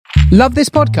Love this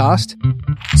podcast?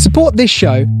 Support this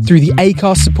show through the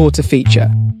Acast supporter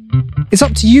feature. It's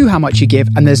up to you how much you give,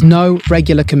 and there's no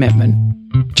regular commitment.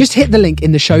 Just hit the link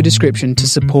in the show description to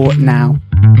support now.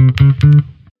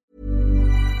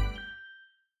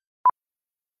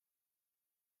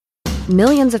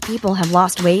 Millions of people have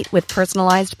lost weight with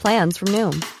personalized plans from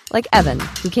Noom. Like Evan,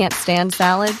 who can't stand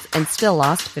salads and still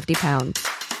lost 50 pounds.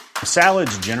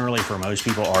 Salads generally for most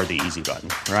people are the easy button,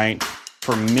 right?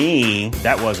 For me,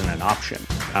 that wasn't an option.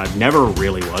 I never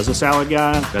really was a salad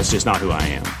guy. That's just not who I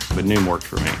am. But Noom worked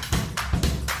for me.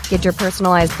 Get your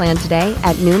personalized plan today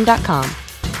at Noom.com.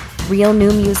 Real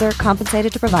Noom user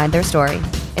compensated to provide their story.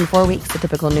 In 4 weeks, the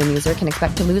typical Noom user can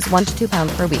expect to lose 1 to 2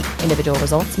 pounds per week. Individual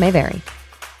results may vary.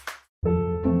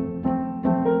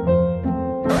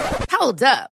 Hold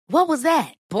up. What was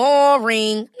that?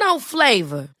 Boring. No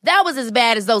flavor. That was as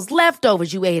bad as those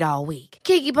leftovers you ate all week.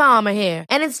 Keke Palmer here,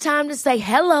 and it's time to say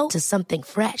hello to something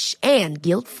fresh and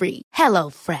guilt-free. Hello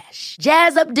Fresh.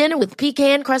 Jazz up dinner with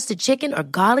pecan-crusted chicken or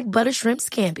garlic butter shrimp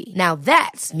scampi. Now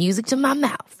that's music to my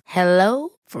mouth. Hello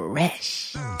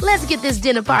Fresh. Let's get this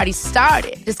dinner party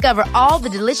started. Discover all the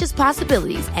delicious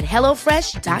possibilities at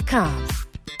HelloFresh.com.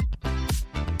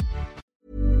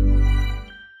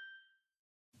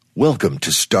 Welcome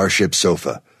to Starship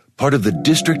Sofa, part of the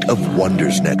District of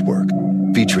Wonders network,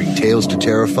 featuring Tales to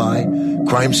Terrify,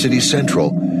 Crime City Central,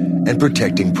 and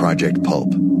Protecting Project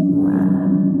Pulp.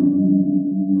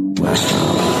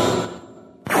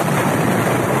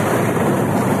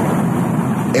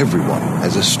 Everyone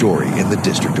has a story in the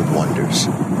District of Wonders.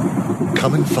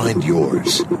 Come and find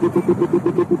yours.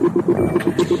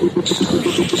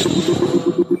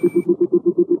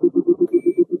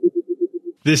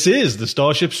 This is the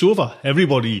Starship Sofa.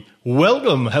 Everybody,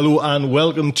 welcome, hello, and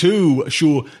welcome to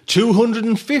show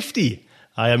 250.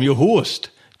 I am your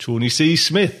host, Tony C.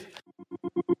 Smith.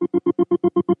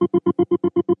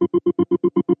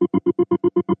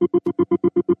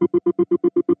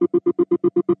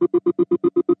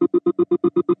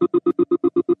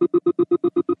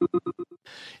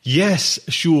 Yes,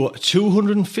 show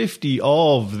 250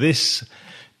 of this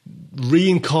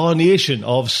reincarnation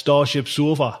of Starship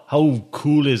Sofa. How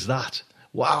cool is that?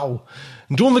 Wow.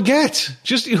 And don't forget,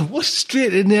 just what's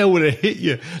straight in there when it hit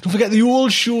you. Don't forget the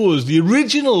old shows, the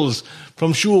originals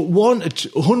from show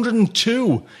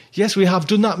 102. Yes, we have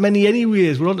done that many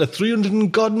anyways. We're on to 300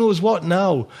 and God knows what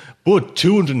now. But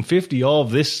 250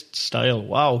 of this style.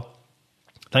 Wow.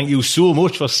 Thank you so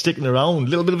much for sticking around. A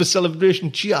little bit of a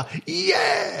celebration cheer.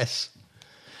 Yes.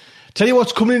 Tell you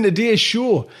what's coming in today's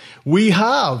show. We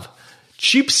have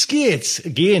Cheapskates.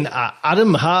 Again,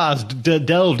 Adam has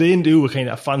delved into a kind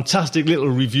of fantastic little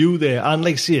review there. And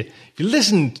like I say, if you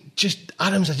listen,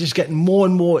 Adams are just getting more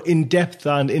and more in-depth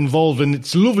and involved, and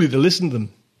it's lovely to listen to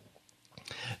them.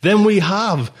 Then we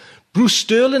have Bruce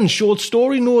Sterling's short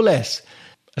story, no less.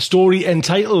 A story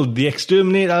entitled The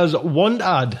Exterminators Want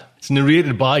Ad. It's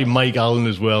narrated by Mike Allen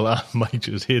as well. Mike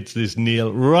just hits this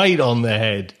nail right on the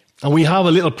head. And we have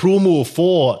a little promo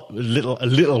for a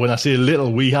little. When I say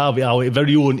little, we have our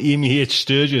very own Amy H.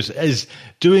 Sturgis is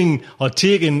doing or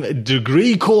taking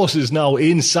degree courses now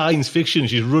in science fiction.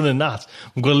 She's running that.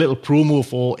 We've got a little promo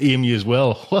for Amy as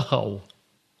well. Wow.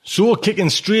 So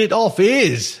kicking straight off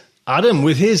is Adam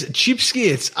with his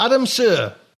Cheapskates. Adam,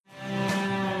 sir.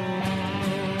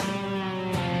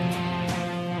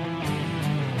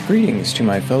 Greetings to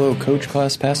my fellow coach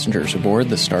class passengers aboard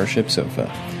the Starship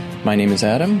Sofa. My name is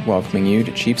Adam, welcoming you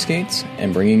to Cheapskates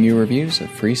and bringing you reviews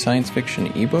of free science fiction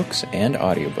ebooks and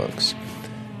audiobooks.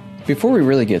 Before we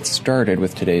really get started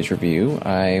with today's review,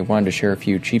 I wanted to share a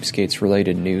few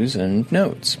Cheapskates-related news and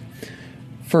notes.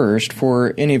 First,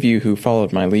 for any of you who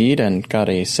followed my lead and got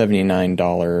a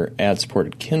 $79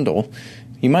 ad-supported Kindle,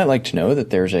 you might like to know that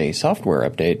there's a software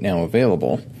update now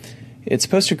available. It's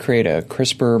supposed to create a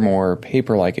crisper, more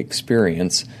paper-like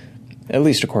experience, at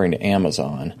least according to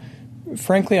Amazon.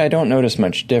 Frankly, I don't notice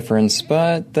much difference,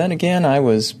 but then again, I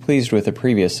was pleased with the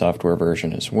previous software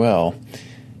version as well.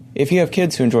 If you have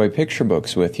kids who enjoy picture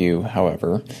books with you,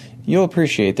 however, you'll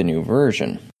appreciate the new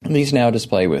version. These now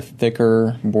display with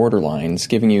thicker border lines,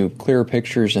 giving you clearer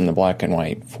pictures in the black and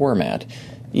white format,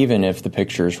 even if the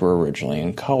pictures were originally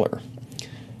in color.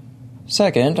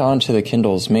 Second, on to the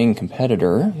Kindle's main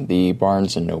competitor, the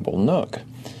Barnes & Noble Nook.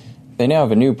 They now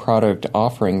have a new product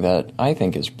offering that I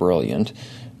think is brilliant,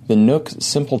 the Nook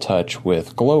Simple Touch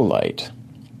with Glow Light.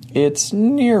 It's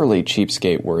nearly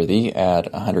cheapskate worthy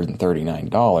at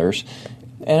 $139,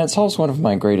 and it solves one of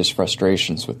my greatest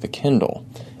frustrations with the Kindle.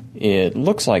 It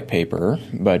looks like paper,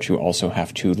 but you also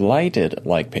have to light it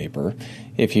like paper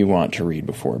if you want to read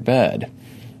before bed.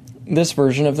 This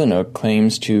version of the Nook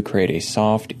claims to create a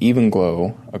soft, even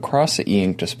glow across the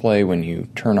e-ink display when you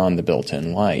turn on the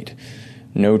built-in light.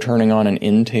 No turning on an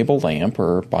in-table lamp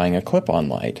or buying a clip-on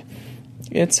light.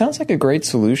 It sounds like a great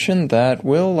solution that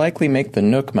will likely make the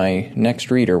Nook my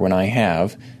next reader when I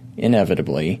have,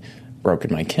 inevitably,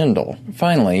 broken my Kindle.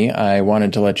 Finally, I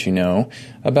wanted to let you know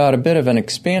about a bit of an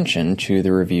expansion to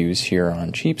the reviews here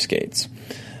on Cheapskates.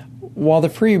 While the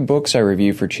free books I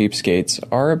review for Cheapskates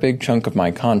are a big chunk of my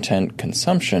content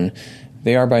consumption,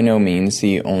 they are by no means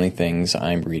the only things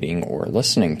I'm reading or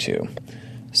listening to.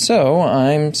 So,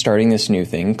 I'm starting this new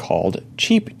thing called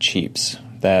Cheap Cheeps.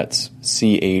 That's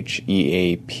CheapCheeps.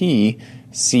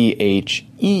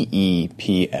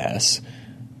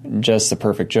 Just the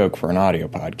perfect joke for an audio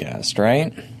podcast,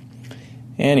 right?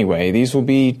 Anyway, these will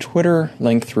be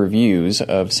Twitter-length reviews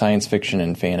of science fiction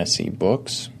and fantasy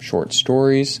books, short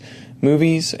stories,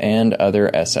 movies, and other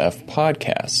SF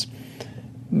podcasts.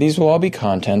 These will all be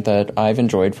content that I've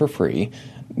enjoyed for free,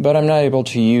 but I'm not able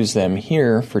to use them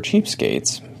here for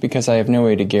Cheapskates because I have no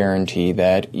way to guarantee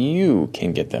that you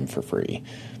can get them for free.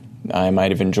 I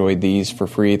might have enjoyed these for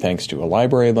free thanks to a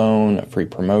library loan, a free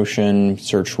promotion,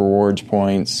 search rewards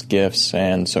points, gifts,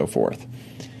 and so forth.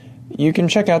 You can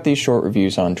check out these short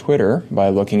reviews on Twitter by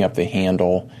looking up the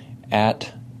handle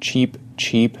 @CheapCheapSF.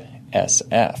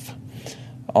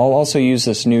 I'll also use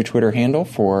this new Twitter handle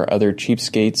for other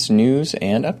Cheapskates news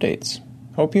and updates.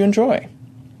 Hope you enjoy.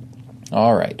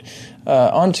 Alright,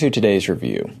 on to today's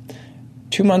review.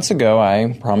 2 months ago,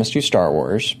 I promised you Star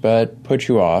Wars, but put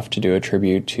you off to do a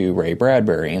tribute to Ray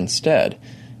Bradbury instead.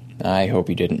 I hope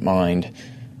you didn't mind.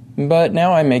 But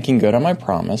now I'm making good on my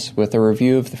promise with a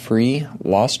review of the free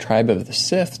Lost Tribe of the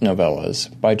Sith novellas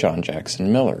by John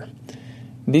Jackson Miller.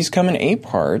 These come in 8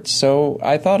 parts, so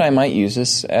I thought I might use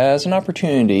this as an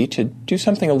opportunity to do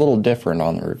something a little different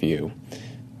on the review.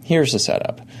 Here's the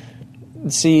setup.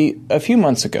 See, a few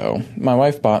months ago, my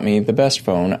wife bought me the best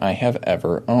phone I have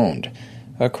ever owned,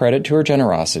 a credit to her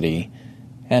generosity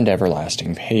and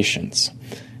everlasting patience.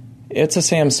 It's a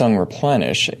Samsung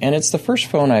Replenish, and it's the first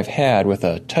phone I've had with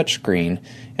a touchscreen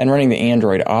and running the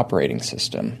Android operating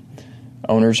system.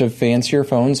 Owners of fancier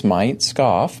phones might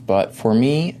scoff, but for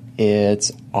me,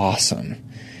 it's awesome.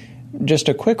 Just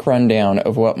a quick rundown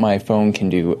of what my phone can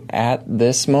do at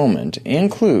this moment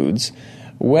includes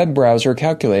web browser,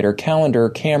 calculator, calendar,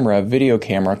 camera, video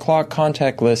camera, clock,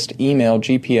 contact list, email,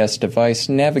 GPS device,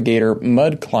 navigator,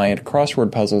 mud client,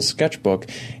 crossword puzzle, sketchbook,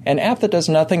 an app that does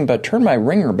nothing but turn my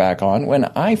ringer back on when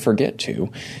I forget to,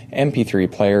 MP3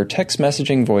 player, text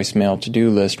messaging, voicemail,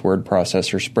 to-do list, word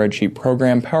processor, spreadsheet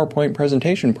program, PowerPoint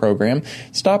presentation program,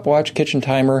 stopwatch, kitchen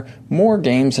timer, more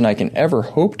games than I can ever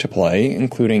hope to play,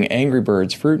 including Angry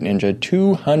Birds, Fruit Ninja,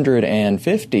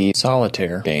 250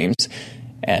 solitaire games,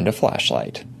 and a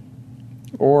flashlight.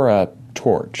 Or a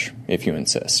torch, if you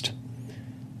insist.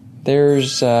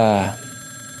 There's,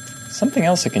 something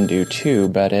else it can do, too,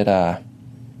 but it,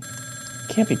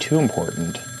 can't be too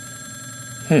important.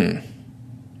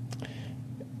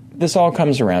 This all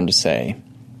comes around to say,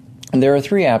 there are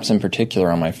 3 apps in particular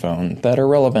on my phone that are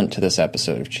relevant to this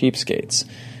episode of Cheapskates.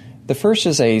 The first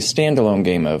is a standalone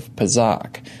game of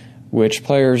Pazaak, which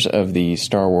players of the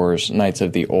Star Wars Knights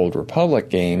of the Old Republic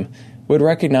game would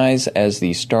recognize as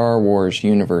the Star Wars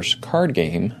Universe card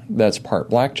game that's part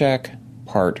blackjack,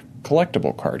 part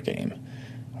collectible card game.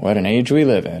 What an age we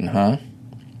live in, huh?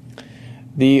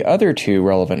 The other 2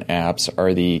 relevant apps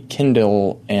are the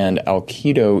Kindle and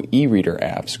Alkido e-reader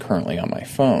apps currently on my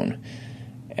phone.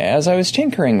 As I was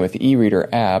tinkering with e-reader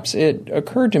apps, it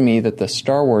occurred to me that the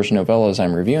Star Wars novellas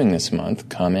I'm reviewing this month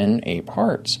come in 8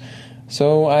 parts.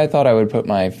 So I thought I would put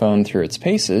my phone through its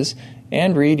paces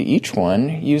and read each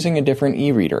one using a different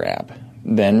e-reader app,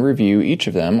 then review each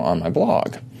of them on my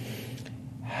blog.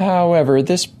 However,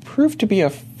 this proved to be a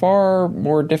far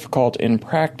more difficult in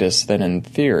practice than in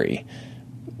theory.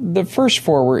 The first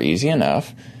 4 were easy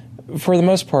enough. For the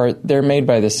most part, they're made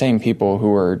by the same people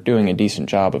who are doing a decent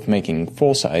job of making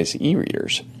full-size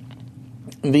e-readers.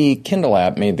 The Kindle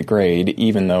app made the grade,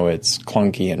 even though it's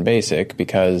clunky and basic,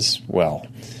 because, well,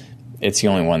 it's the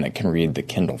only one that can read the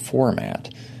Kindle format.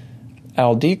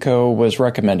 Aldico was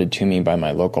recommended to me by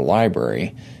my local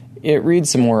library. It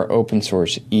reads the more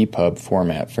open-source EPUB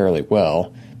format fairly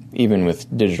well, even with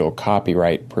digital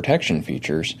copyright protection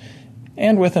features,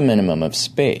 and with a minimum of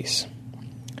space.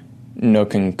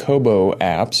 Nook and Kobo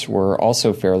apps were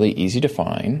also fairly easy to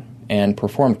find and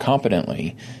performed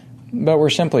competently, but were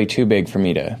simply too big for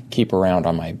me to keep around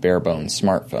on my bare-bones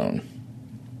smartphone.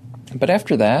 But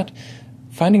after that,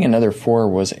 finding another 4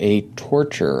 was a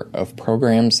torture of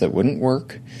programs that wouldn't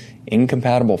work,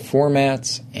 incompatible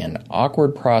formats, and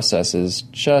awkward processes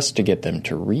just to get them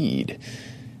to read.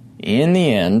 In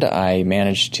the end, I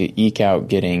managed to eke out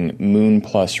getting Moon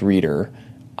Plus Reader,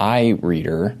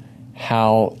 iReader,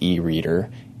 HAL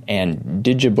eReader, and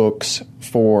Digibooks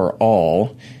for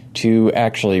All to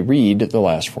actually read the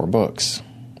last 4 books.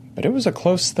 But it was a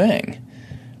close thing.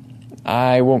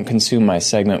 I won't consume my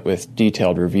segment with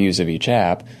detailed reviews of each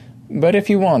app, but if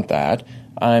you want that,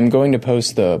 I'm going to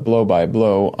post the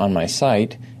blow-by-blow on my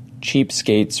site,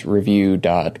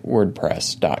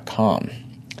 cheapskatesreview.wordpress.com.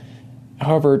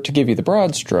 However, to give you the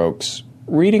broad strokes,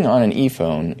 reading on an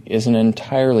ePhone is an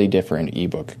entirely different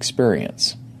ebook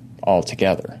experience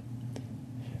altogether.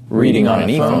 Reading on an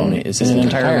ePhone is an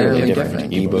entirely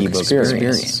different ebook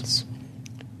experience.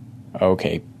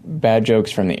 Okay, bad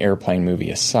jokes from the airplane movie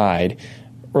aside,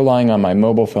 relying on my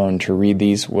mobile phone to read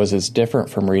these was as different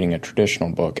from reading a traditional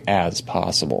book as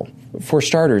possible. For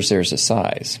starters, there's the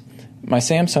size. My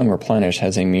Samsung Replenish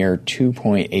has a mere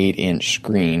 2.8-inch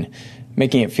screen,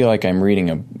 making it feel like I'm reading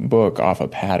a book off a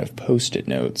pad of Post-it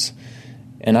notes.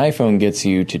 An iPhone gets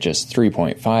you to just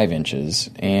 3.5 inches,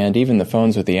 and even the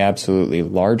phones with the absolutely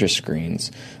largest screens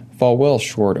fall well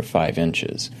short of 5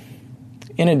 inches.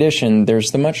 In addition,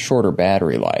 there's the much shorter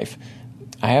battery life.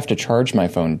 I have to charge my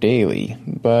phone daily,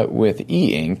 but with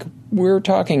e-ink, we're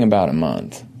talking about a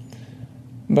month.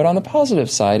 But on the positive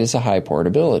side is a high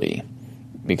portability.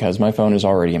 Because my phone is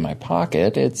already in my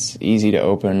pocket, it's easy to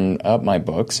open up my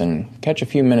books and catch a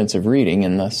few minutes of reading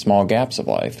in the small gaps of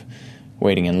life,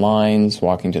 waiting in lines,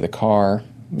 walking to the car,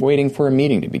 waiting for a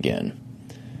meeting to begin.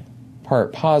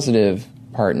 Part positive,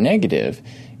 part negative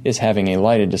is having a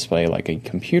lighted display like a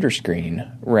computer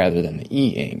screen rather than the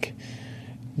e-ink.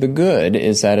 The good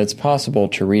is that it's possible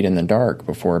to read in the dark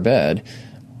before bed,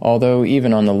 although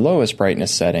even on the lowest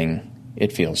brightness setting,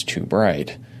 it feels too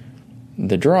bright.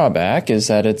 The drawback is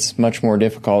that it's much more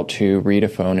difficult to read a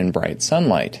phone in bright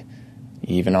sunlight.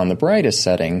 Even on the brightest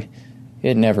setting,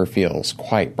 it never feels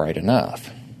quite bright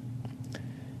enough.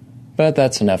 But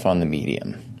that's enough on the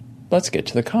medium. Let's get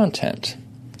to the content.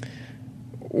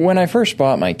 When I first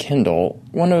bought my Kindle,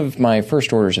 one of my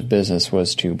first orders of business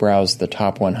was to browse the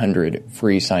top 100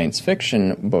 free science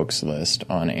fiction books list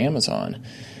on Amazon.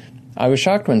 I was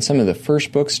shocked when some of the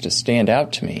first books to stand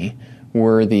out to me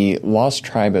were the Lost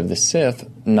Tribe of the Sith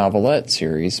novelette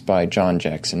series by John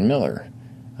Jackson Miller.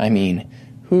 I mean,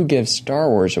 who gives Star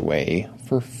Wars away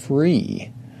for free?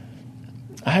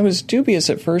 I was dubious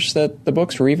at first that the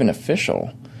books were even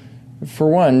official. For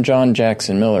one, John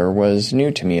Jackson Miller was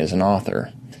new to me as an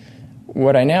author.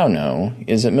 What I now know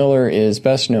is that Miller is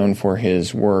best known for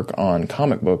his work on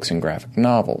comic books and graphic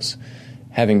novels,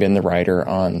 having been the writer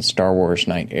on Star Wars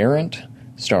Knight Errant,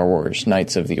 Star Wars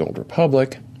Knights of the Old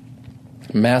Republic,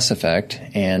 Mass Effect,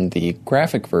 and the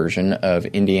graphic version of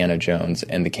Indiana Jones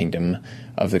and the Kingdom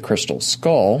of the Crystal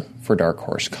Skull for Dark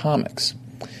Horse Comics.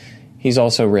 He's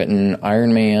also written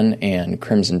Iron Man and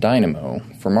Crimson Dynamo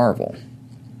for Marvel.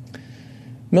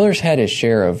 Miller's had his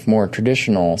share of more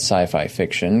traditional sci-fi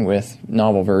fiction with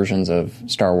novel versions of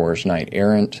Star Wars Knight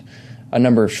Errant, a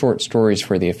number of short stories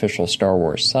for the official Star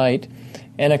Wars site,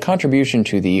 and a contribution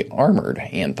to the Armored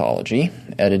anthology,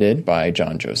 edited by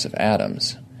John Joseph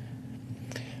Adams.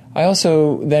 I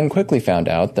also then quickly found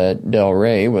out that Del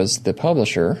Rey was the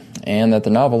publisher and that the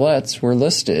novelettes were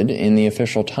listed in the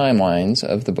official timelines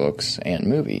of the books and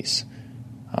movies.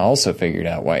 I also figured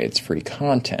out why it's free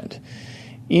content.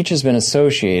 Each has been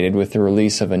associated with the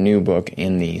release of a new book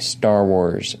in the Star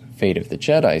Wars Fate of the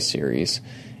Jedi series,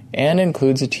 and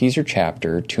includes a teaser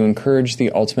chapter to encourage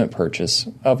the ultimate purchase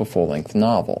of a full-length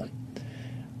novel.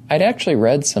 I'd actually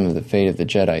read some of the Fate of the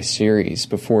Jedi series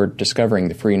before discovering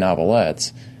the free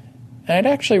novelettes, and I'd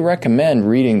actually recommend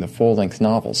reading the full-length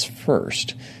novels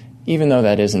first, even though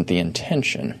that isn't the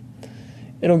intention.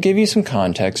 It'll give you some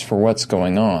context for what's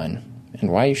going on,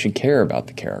 and why you should care about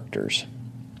the characters.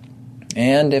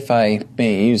 And if I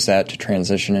may use that to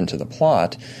transition into the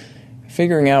plot,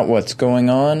 figuring out what's going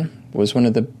on was one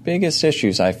of the biggest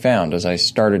issues I found as I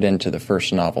started into the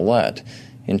first novelette,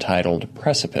 entitled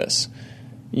Precipice.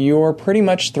 You're pretty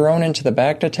much thrown into the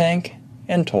Bacta tank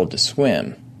and told to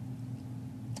swim.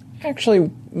 Actually,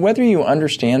 whether you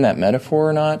understand that metaphor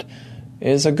or not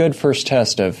is a good first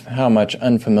test of how much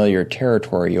unfamiliar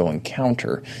territory you'll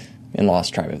encounter in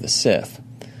Lost Tribe of the Sith.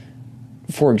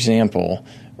 For example,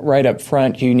 right up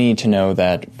front, you need to know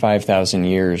that 5,000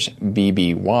 years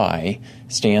BBY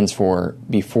stands for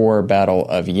Before Battle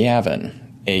of Yavin,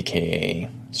 a.k.a.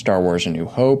 Star Wars A New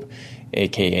Hope,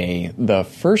 a.k.a. the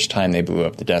first time they blew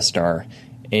up the Death Star,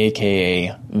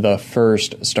 a.k.a. the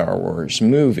first Star Wars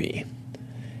movie.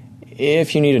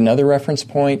 If you need another reference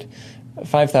point,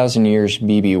 5,000 Years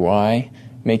BBY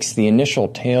makes the initial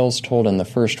tales told in the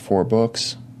first 4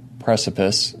 books,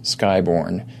 Precipice,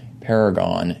 Skyborn,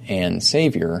 Paragon, and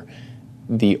Savior,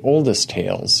 the oldest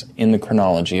tales in the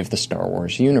chronology of the Star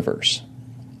Wars universe,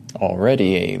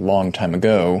 already a long time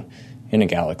ago in a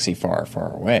galaxy far,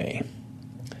 far away.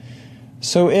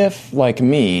 So if, like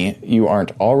me, you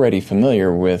aren't already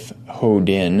familiar with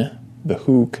Ho-Din, the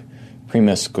Hook,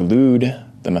 Primus Gulud,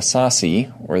 the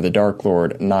Masasi, or the Dark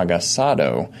Lord Naga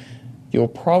Sado, you'll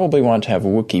probably want to have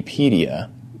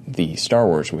Wikipedia, the Star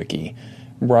Wars wiki,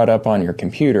 brought up on your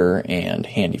computer and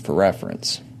handy for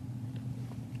reference.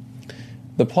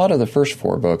 The plot of the first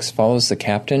 4 books follows the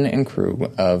captain and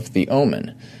crew of the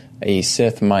Omen, a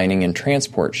Sith mining and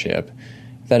transport ship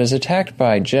that is attacked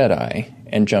by Jedi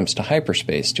and jumps to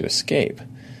hyperspace to escape.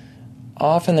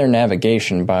 Off in their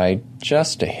navigation by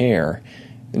just a hair,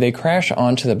 they crash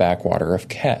onto the backwater of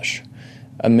Kesh,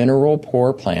 a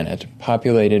mineral-poor planet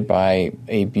populated by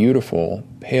a beautiful,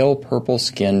 pale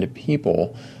purple-skinned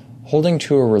people holding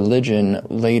to a religion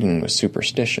laden with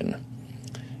superstition.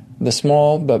 The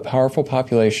small but powerful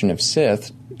population of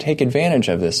Sith take advantage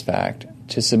of this fact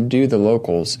to subdue the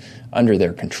locals under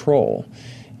their control,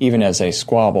 even as they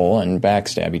squabble and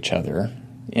backstab each other,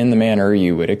 in the manner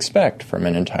you would expect from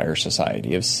an entire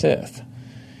society of Sith.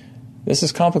 This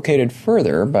is complicated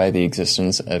further by the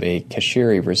existence of a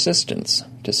Kashiri resistance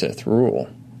to Sith rule.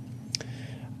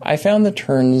 I found the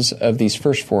turns of these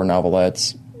first 4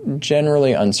 novelettes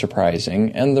generally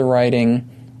unsurprising, and the writing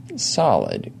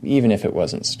solid, even if it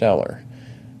wasn't stellar.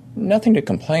 Nothing to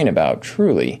complain about,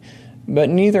 truly, but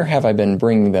neither have I been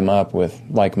bringing them up with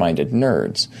like-minded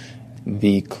nerds.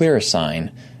 The clearest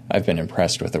sign I've been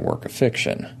impressed with a work of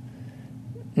fiction.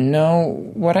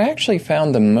 No, what I actually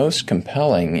found the most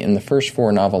compelling in the first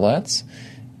 4 novelettes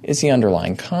is the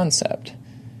underlying concept.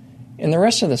 In the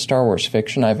rest of the Star Wars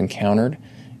fiction I've encountered,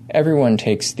 everyone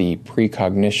takes the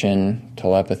precognition,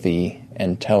 telepathy,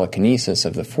 and telekinesis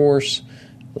of the Force,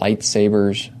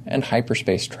 lightsabers, and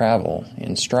hyperspace travel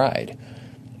in stride.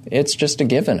 It's just a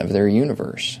given of their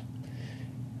universe.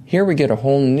 Here we get a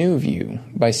whole new view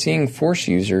by seeing Force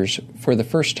users for the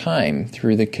first time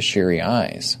through the Kashiri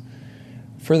eyes.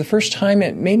 For the first time,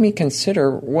 it made me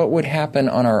consider what would happen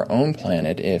on our own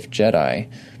planet if Jedi,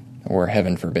 or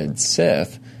heaven forbid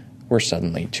Sith, were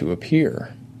suddenly to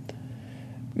appear.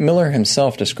 Miller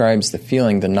himself describes the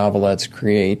feeling the novelettes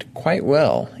create quite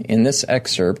well in this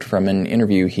excerpt from an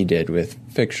interview he did with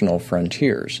Fictional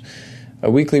Frontiers,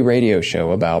 a weekly radio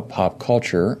show about pop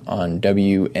culture on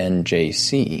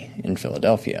WNJC in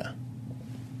Philadelphia.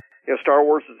 You know, Star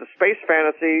Wars is a space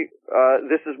fantasy.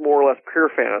 This is more or less pure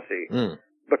fantasy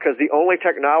because the only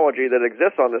technology that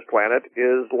exists on this planet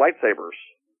is lightsabers.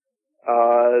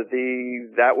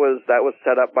 That was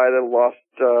set up by the Lost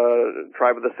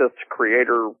Tribe of the Sith's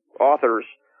creator authors,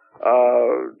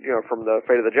 from the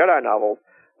Fate of the Jedi novels.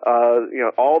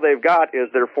 All they've got is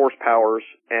their Force powers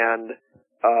and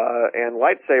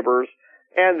lightsabers,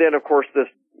 and then of course this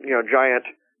giant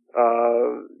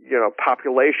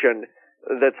population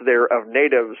that's there of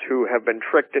natives who have been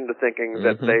tricked into thinking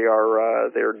that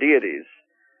they're deities,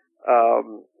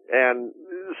 and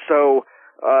so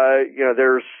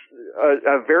there's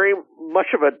a very much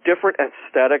of a different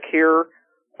aesthetic here.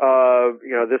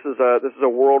 This is a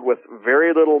world with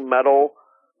very little metal.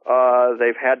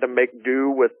 They've had to make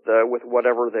do with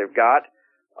whatever they've got,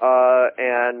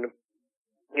 and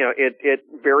it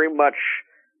very much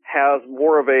has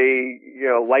more of a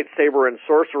lightsaber and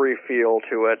sorcery feel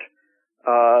to it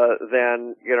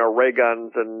than ray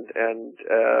guns and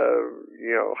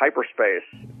hyperspace.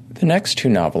 The next 2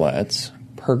 novelettes,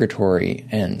 Purgatory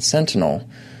and Sentinel,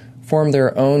 form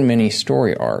their own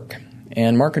mini-story arc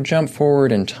and mark a jump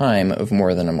forward in time of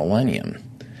more than a millennium.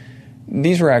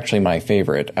 These were actually my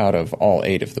favorite out of all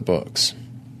 8 of the books.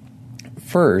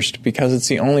 First, because it's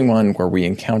the only one where we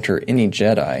encounter any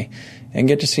Jedi and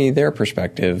get to see their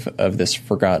perspective of this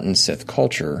forgotten Sith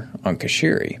culture on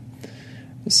Kashiri.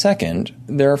 Second,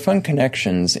 there are fun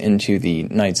connections into the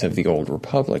Knights of the Old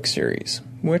Republic series,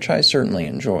 which I certainly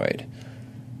enjoyed.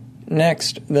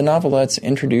 Next, the novelettes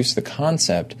introduce the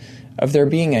concept of there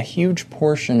being a huge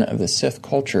portion of the Sith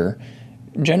culture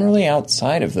generally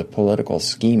outside of the political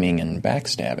scheming and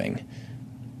backstabbing.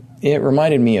 It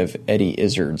reminded me of Eddie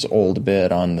Izzard's old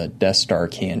bit on the Death Star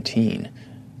canteen.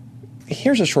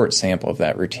 Here's a short sample of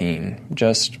that routine,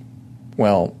 because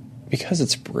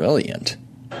it's brilliant.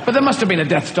 But there must have been a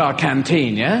Death Star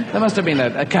canteen, yeah? There must have been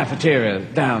a cafeteria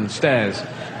downstairs,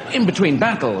 in between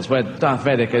battles, where Darth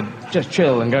Vader could just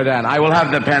chill and go down. I will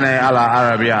have the penne alla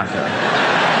arrabbiata.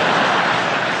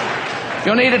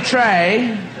 You'll need a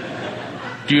tray.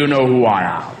 Do you know who I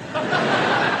am?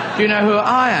 Do you know who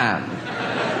I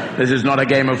am? This is not a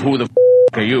game of who the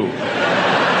are you.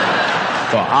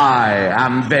 For I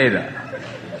am Vader.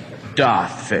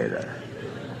 Darth Vader.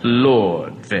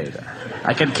 Lord Vader.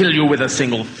 I can kill you with a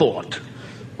single thought.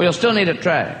 Well, you'll still need a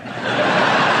tray.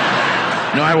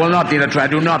 No, I will not need a tray. I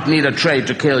do not need a tray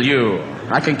to kill you.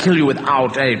 I can kill you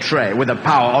without a tray, with the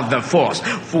power of the Force,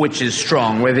 which is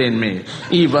strong within me.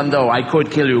 Even though I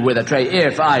could kill you with a tray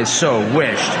if I so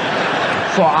wished.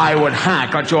 For I would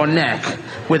hack at your neck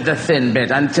with the thin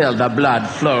bit until the blood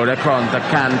flowed across the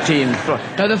canteen floor.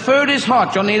 No, the food is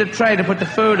hot. You'll need a tray to put the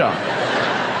food on.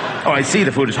 Oh, I see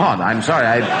the food is hot. I'm sorry.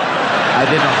 I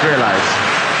did not realize.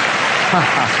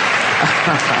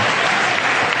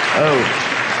 Oh,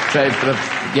 tray for the...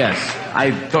 Yes.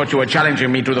 I thought you were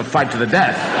challenging me to the fight to the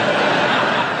death.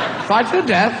 Fight to the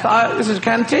death? This is a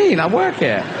canteen. I work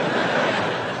here.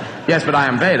 Yes, but I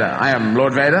am Vader. I am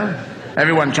Lord Vader.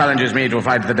 Everyone challenges me to a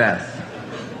fight to the death.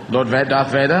 Lord Vader,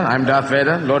 Darth Vader. I'm Darth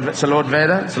Vader. Sir Lord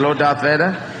Vader. Sir Lord Darth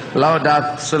Vader.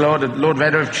 Lord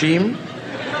Vader of Cheam.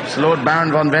 Sir Lord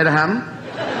Baron von Vaderham.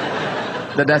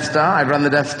 The Death Star. I've run the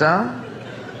Death Star.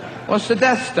 What's the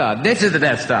Death Star? This is the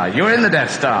Death Star. You're in the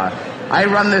Death Star. I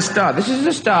run this star. This is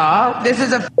a star. This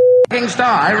is a f***ing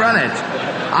star. I run it.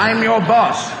 I'm your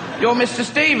boss. You're Mr.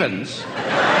 Stevens.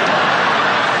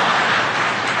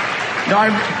 No,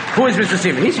 who is Mr.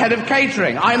 Stevens? He's head of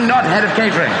catering. I'm not head of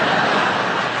catering.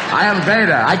 I am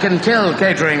Vader. I can kill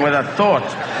catering with a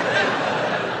thought.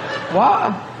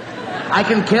 What? I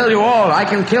can kill you all. I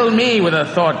can kill me with a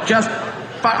thought.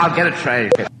 I'll get a tray.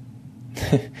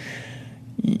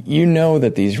 You know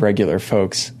that these regular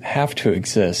folks have to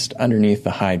exist underneath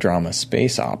the high-drama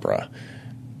space opera,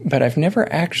 but I've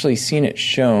never actually seen it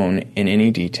shown in any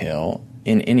detail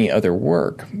in any other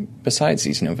work besides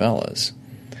these novellas.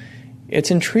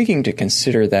 It's intriguing to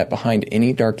consider that behind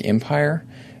any dark empire,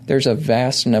 there's a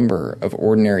vast number of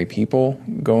ordinary people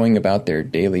going about their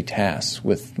daily tasks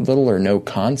with little or no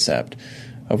concept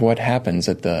of what happens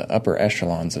at the upper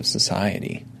echelons of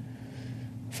society.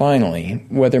 Finally,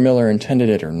 whether Miller intended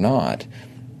it or not,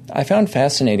 I found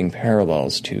fascinating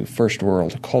parallels to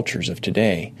first-world cultures of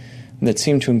today that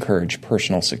seem to encourage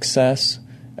personal success,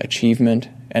 achievement,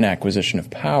 and acquisition of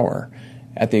power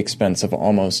at the expense of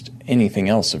almost anything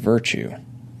else of virtue.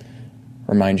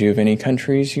 Remind you of any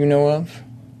countries you know of?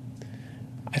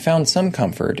 I found some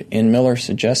comfort in Miller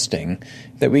suggesting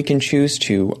that we can choose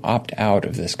to opt out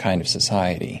of this kind of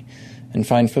society and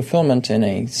find fulfillment in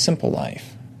a simple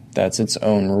life that's its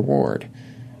own reward.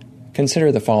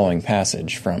 Consider the following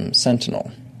passage from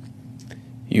Sentinel.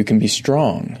 "You can be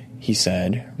strong," he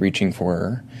said, reaching for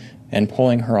her and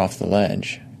pulling her off the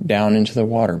ledge, down into the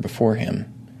water before him.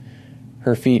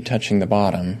 Her feet touching the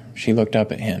bottom, she looked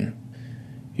up at him.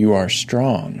 "You are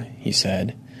strong," he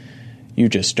said. "You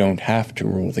just don't have to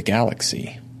rule the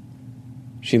galaxy."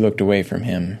 She looked away from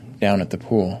him, down at the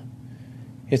pool.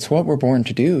 "It's what we're born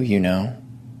to do, you know,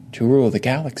 to rule the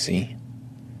galaxy."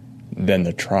 "Then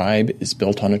the tribe is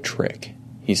built on a trick,"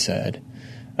 he said.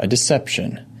 "A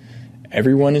deception.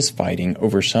 Everyone is fighting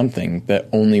over something that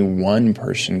only one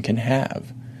person can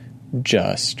have.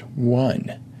 Just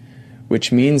one.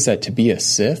 Which means that to be a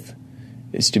Sith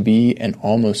is to be an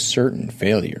almost certain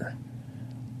failure.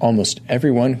 Almost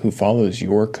everyone who follows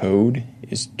your code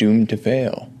is doomed to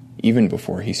fail, even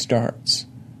before he starts."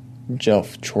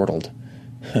 Jelf chortled.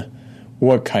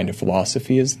 "What kind of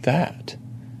philosophy is that?"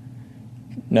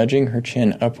 Nudging her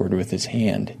chin upward with his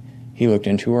hand, he looked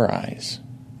into her eyes,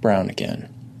 brown again.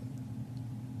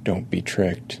 "Don't be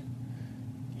tricked.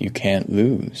 You can't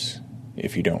lose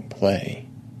if you don't play."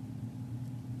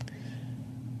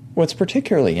 What's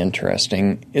particularly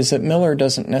interesting is that Miller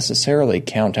doesn't necessarily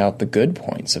count out the good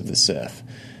points of the Sith.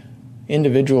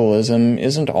 Individualism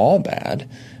isn't all bad.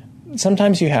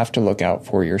 Sometimes you have to look out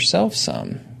for yourself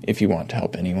some if you want to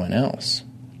help anyone else.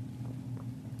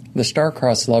 The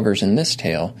star-crossed lovers in this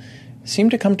tale seem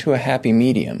to come to a happy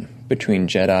medium between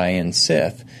Jedi and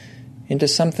Sith into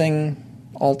something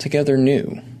altogether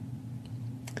new.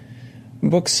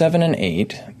 Books 7 and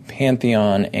 8,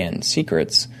 Pantheon and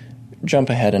Secrets, jump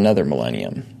ahead another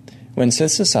millennium, when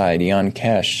Sith society on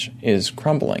Kesh is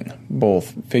crumbling,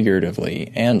 both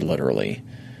figuratively and literally.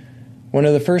 One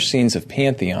of the first scenes of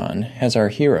Pantheon has our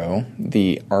hero,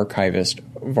 the archivist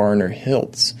Varner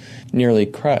Hiltz, nearly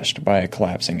crushed by a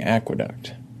collapsing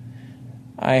aqueduct.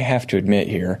 I have to admit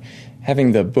here,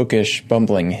 having the bookish,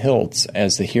 bumbling Hiltz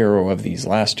as the hero of these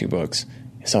last two books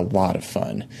is a lot of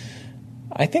fun.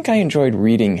 I think I enjoyed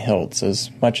reading Hiltz as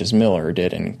much as Miller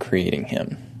did in creating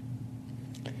him.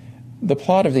 The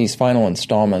plot of these final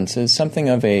installments is something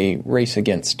of a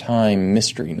race-against-time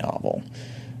mystery novel.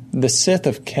 The Sith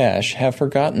of Kesh have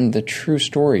forgotten the true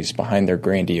stories behind their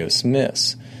grandiose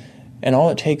myths, and all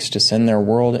it takes to send their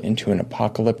world into an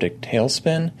apocalyptic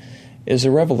tailspin is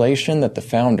a revelation that the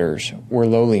founders were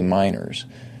lowly miners,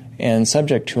 and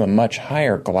subject to a much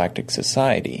higher galactic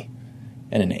society,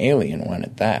 and an alien one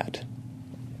at that.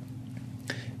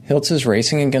 Hiltz is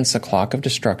racing against the clock of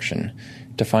destruction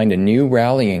to find a new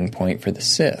rallying point for the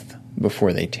Sith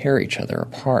before they tear each other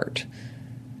apart.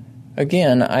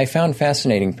 Again, I found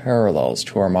fascinating parallels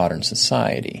to our modern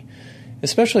society.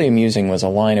 Especially amusing was a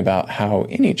line about how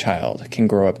any child can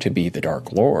grow up to be the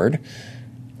Dark Lord.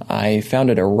 I found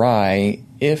it a wry,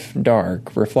 if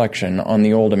dark, reflection on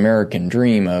the old American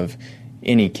dream of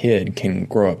any kid can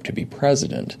grow up to be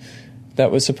president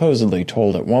that was supposedly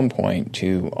told at one point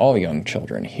to all young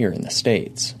children here in the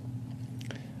States.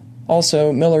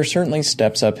 Also, Miller certainly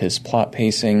steps up his plot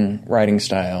pacing, writing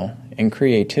style, and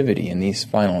creativity in these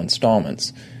final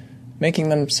installments, making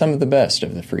them some of the best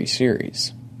of the Free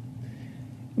series.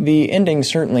 The ending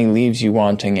certainly leaves you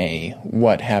wanting a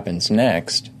what happens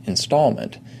next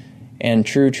installment, and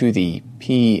true to the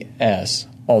P.S.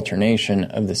 alternation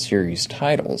of the series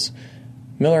titles,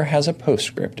 Miller has a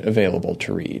postscript available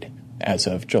to read as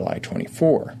of July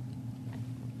 24.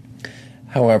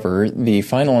 However, the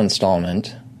final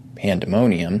installment,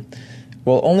 Pandemonium,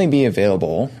 will only be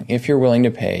available if you're willing to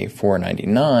pay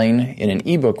 $4.99 in an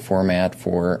ebook format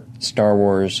for Star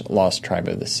Wars Lost Tribe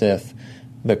of the Sith,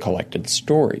 The Collected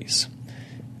Stories.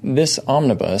 This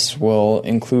omnibus will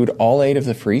include all 8 of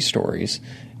the free stories,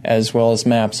 as well as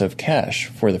maps of Kesh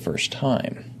for the first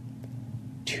time.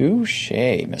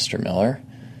 Touché, Mr. Miller.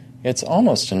 It's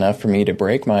almost enough for me to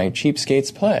break my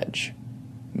Cheapskates pledge.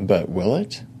 But will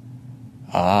it?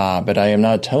 Ah, but I am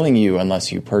not telling you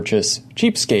unless you purchase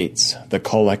Cheapskates, The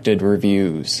Collected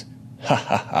Reviews. Ha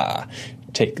ha ha.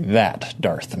 Take that,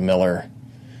 Darth Miller.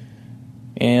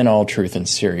 In all truth and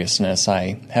seriousness,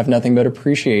 I have nothing but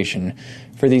appreciation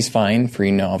for these fine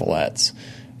free novelettes,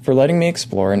 for letting me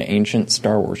explore an ancient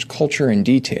Star Wars culture in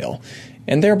detail,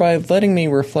 and thereby letting me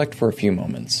reflect for a few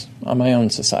moments on my own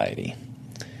society.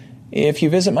 If you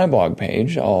visit my blog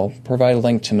page, I'll provide a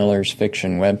link to Miller's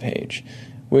fiction webpage,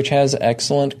 which has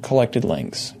excellent collected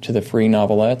links to the free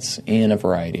novelettes in a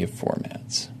variety of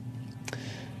formats.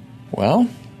 Well,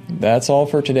 that's all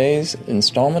for today's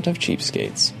installment of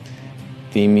Cheapskates.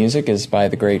 Theme music is by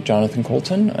the great Jonathan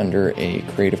Colton under a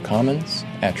Creative Commons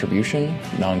Attribution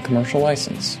Non-Commercial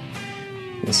License.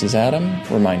 This is Adam,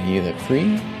 reminding you that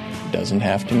free doesn't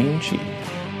have to mean cheap.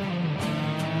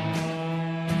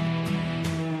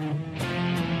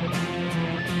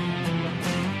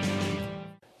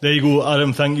 There you go,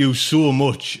 Adam. Thank you so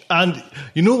much. And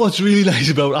you know what's really nice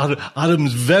about Adam?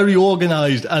 Adam's very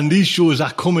organised, and these shows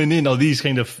are coming in, or these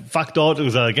kind of fact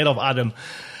articles that I get off Adam,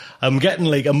 I'm getting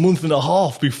like a month and a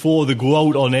half before they go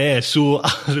out on air. So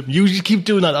Adam, you just keep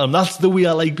doing that, Adam. That's the way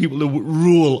I like people to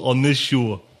roll on this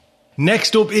show.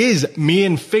 Next up is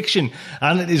Main Fiction,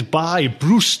 and it is by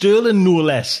Bruce Sterling, no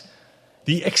less.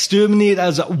 The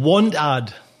Exterminators Want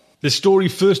Ad. The story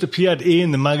first appeared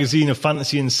in the Magazine of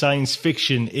Fantasy and Science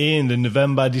Fiction in the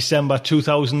November-December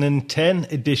 2010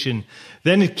 edition.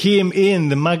 Then it came in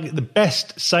the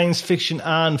Best Science Fiction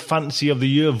and Fantasy of the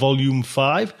Year, Volume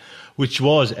 5, which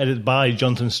was edited by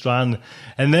Jonathan Strand.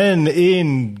 And then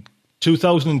in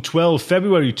 2012,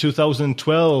 February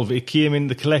 2012, it came in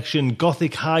the collection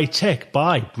Gothic High Tech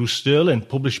by Bruce Sterling,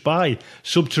 published by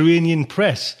Subterranean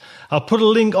Press. I'll put a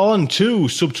link on to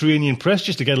Subterranean Press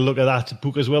just to get a look at that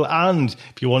book as well. And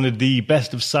if you wanted the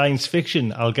Best of Science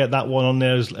Fiction, I'll get that one on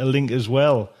there as a link as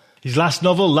well. His last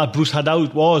novel that Bruce had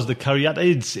out was The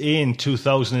Caryatids in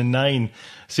 2009.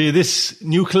 So this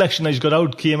new collection that he's got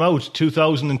out came out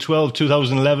 2012,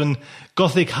 2011,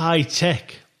 Gothic High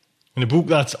Tech. And a book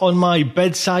that's on my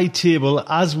bedside table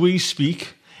as we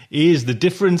speak is The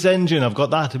Difference Engine. I've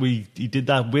got that. He did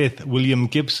that with William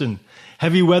Gibson.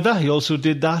 Heavy Weather, he also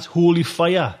did that. Holy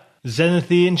Fire,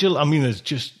 Zenith Angel. I mean, there's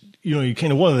just, you're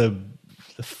kind of one of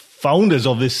the founders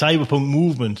of this cyberpunk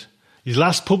movement. His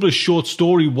last published short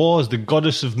story was The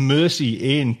Goddess of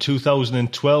Mercy in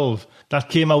 2012. That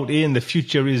came out in The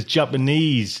Future is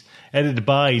Japanese, edited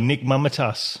by Nick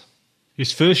Mamatas.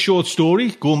 His first short story,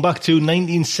 going back to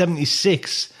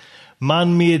 1976,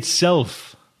 Man-Made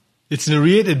Self. It's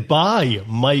narrated by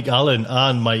Mike Allen,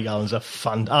 and Mike Allen's a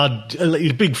fan. Turned out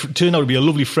to be a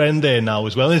lovely friend there now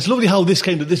as well. And it's lovely how this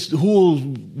whole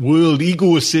world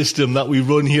ecosystem that we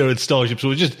run here at Starship,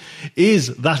 so it just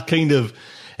is that kind of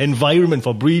environment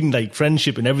for breeding, like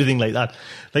friendship and everything like that.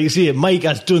 Like you say, Mike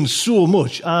has done so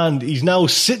much, and he's now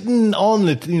sitting on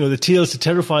the Tales to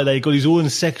Terrify. He got his own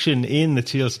section in the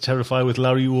Tales to Terrify with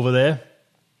Larry over there.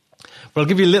 But I'll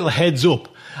give you a little heads up.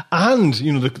 And,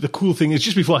 you know, the cool thing is,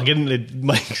 just before I get into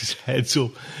Mike's heads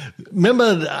up,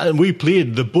 remember we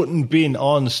played The Button Bin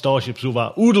on Starship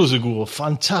Sofa oodles ago. A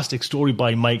fantastic story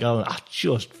by Mike Allen.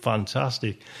 Just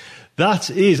fantastic. That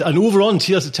is, and over on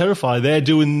Tales to Terrify, they're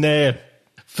doing their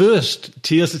first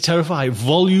Tales to Terrify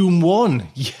Volume 1.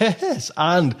 Yes,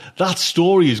 and that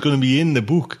story is going to be in the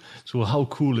book. So how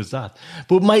cool is that?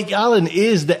 But Mike Allen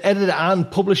is the editor and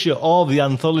publisher of the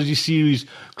anthology series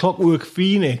Clockwork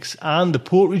Phoenix and the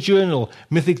poetry journal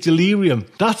Mythic Delirium.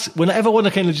 That's, whenever I want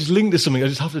to kind of just link to something, I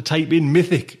just have to type in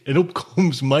Mythic and up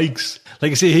comes Mike's.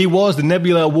 Like I say, he was the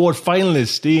Nebula Award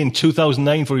finalist in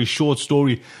 2009 for his short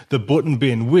story The Button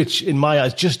Bin, which in my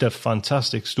eyes is just a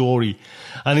fantastic story.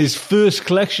 And his first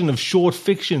collection of short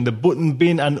fiction, The Button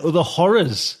Bin and Other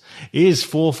Horrors, is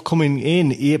forthcoming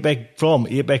in from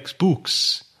Apex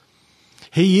Books.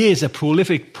 He is a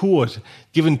prolific poet,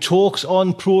 giving talks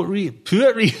on poetry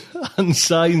and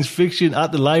science fiction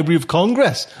at the Library of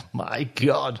Congress. My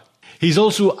God. He's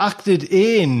also acted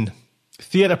in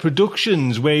theatre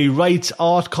productions where he writes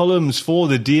art columns for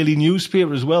the daily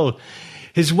newspaper as well.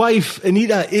 His wife,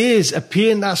 Anita, is a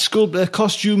painter, sculptor,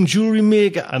 costume, jewellery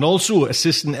maker, and also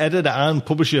assistant editor and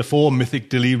publisher for Mythic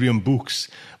Delirium Books.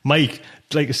 Mike,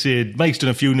 like I said, Mike's done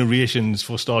a few narrations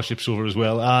for Starship Sofa as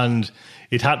well, and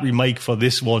it had to be Mike for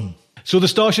this one. So the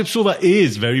Starship Sofa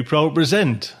is very proud to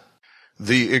present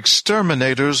The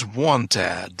Exterminator's Want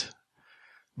Ad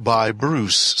by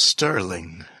Bruce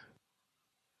Sterling.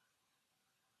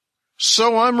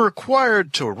 So I'm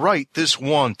required to write this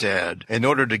want ad in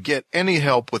order to get any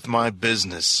help with my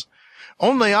business.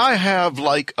 Only I have,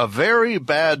 like, a very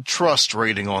bad trust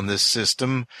rating on this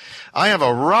system. I have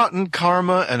a rotten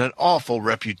karma and an awful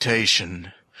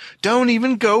reputation. Don't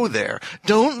even go there.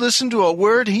 Don't listen to a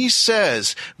word he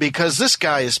says, because this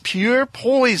guy is pure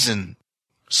poison.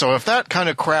 So if that kind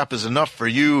of crap is enough for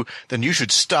you, then you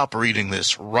should stop reading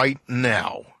this right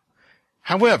now.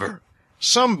 However,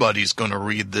 somebody's going to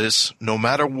read this no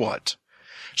matter what.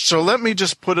 So let me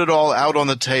just put it all out on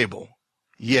the table.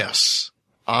 Yes,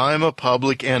 I'm a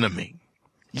public enemy.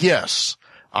 Yes,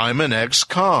 I'm an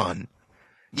ex-con.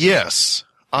 Yes,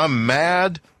 I'm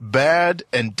mad, bad,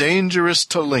 and dangerous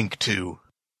to link to.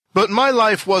 But my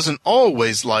life wasn't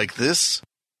always like this.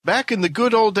 Back in the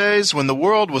good old days when the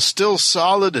world was still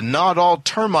solid and not all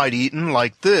termite-eaten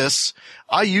like this,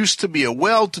 I used to be a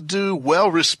well-to-do,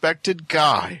 well-respected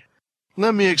guy.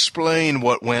 Let me explain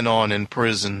what went on in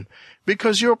prison,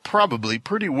 because you're probably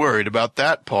pretty worried about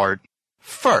that part.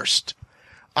 First,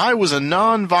 I was a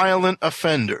non-violent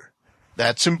offender.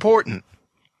 That's important.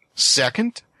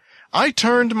 Second, I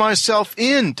turned myself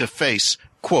in to face,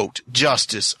 quote,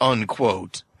 justice,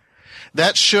 unquote.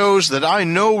 That shows that I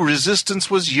know resistance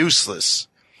was useless.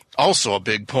 Also a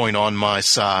big point on my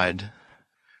side.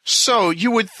 So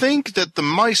you would think that the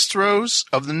maestros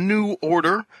of the New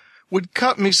Order would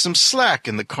cut me some slack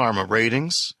in the karma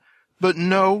ratings. But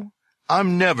no,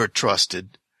 I'm never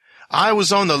trusted. I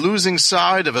was on the losing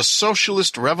side of a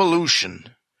socialist revolution.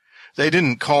 They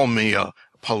didn't call me a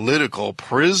political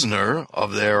prisoner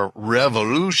of their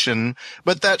revolution,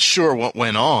 but that's sure what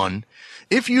went on.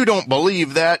 If you don't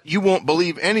believe that, you won't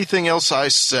believe anything else I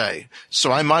say,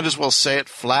 so I might as well say it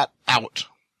flat out.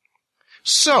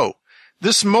 So,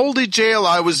 this moldy jail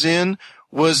I was in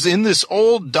this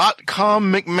old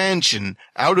 .com McMansion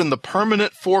out in the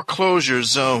permanent foreclosure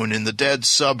zone in the dead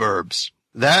suburbs.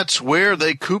 That's where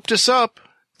they cooped us up.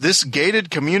 This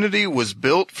gated community was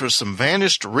built for some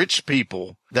vanished rich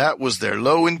people. That was their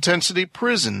low-intensity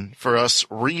prison for us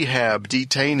rehab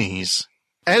detainees.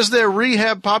 As their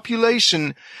rehab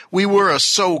population, we were a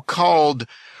so-called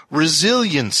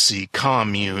resiliency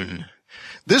commune.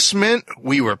 This meant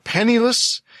we were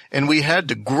penniless, and we had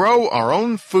to grow our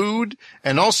own food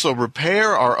and also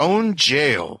repair our own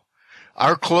jail.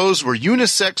 Our clothes were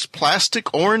unisex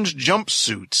plastic orange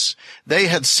jumpsuits. They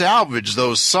had salvaged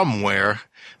those somewhere.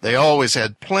 They always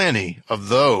had plenty of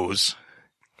those.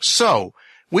 So,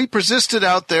 we persisted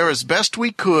out there as best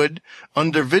we could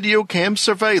under video cam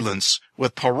surveillance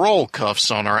with parole cuffs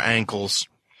on our ankles.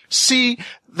 See,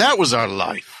 that was our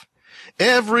life.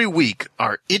 Every week,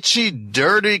 our itchy,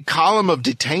 dirty column of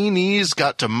detainees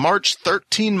got to march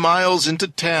 13 miles into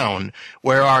town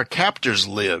where our captors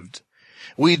lived.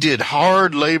 We did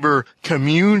hard labor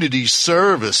community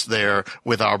service there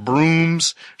with our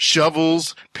brooms,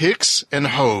 shovels, picks, and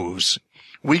hoes.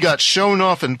 We got shown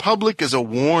off in public as a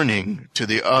warning to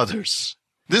the others.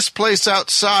 This place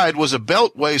outside was a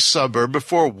beltway suburb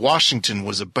before Washington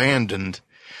was abandoned.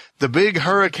 The big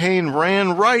hurricane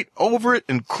ran right over it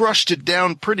and crushed it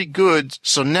down pretty good,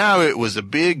 so now it was a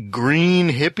big green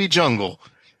hippie jungle.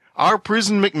 Our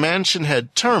prison McMansion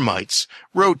had termites,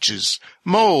 roaches,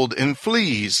 mold, and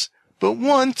fleas, but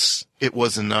once it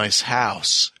was a nice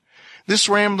house. This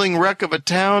rambling wreck of a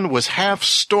town was half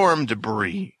storm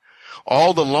debris.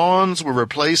 All the lawns were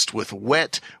replaced with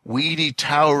wet, weedy,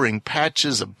 towering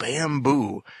patches of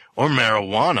bamboo, or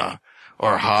marijuana,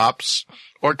 or hops,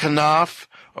 or kanaf,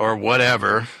 or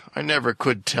whatever. I never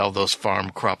could tell those farm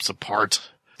crops apart.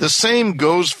 The same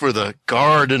goes for the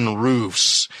garden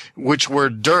roofs, which were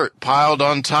dirt piled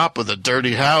on top of the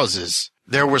dirty houses.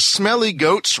 There were smelly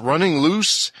goats running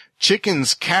loose,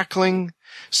 chickens cackling,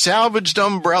 salvaged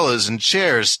umbrellas and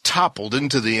chairs toppled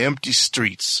into the empty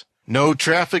streets. No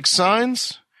traffic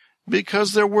signs,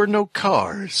 because there were no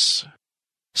cars.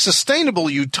 Sustainable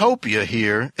utopia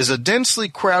here is a densely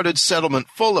crowded settlement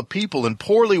full of people in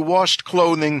poorly washed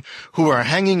clothing who are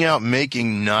hanging out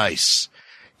making nice.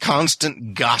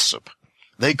 Constant gossip.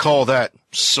 They call that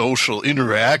social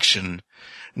interaction.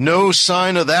 No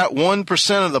sign of that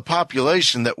 1% of the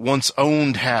population that once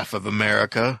owned half of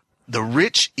America. The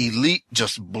rich elite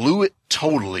just blew it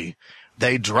totally.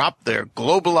 They dropped their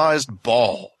globalized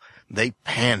ball. They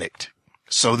panicked.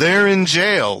 So they're in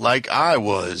jail like I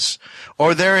was,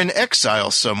 or they're in exile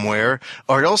somewhere,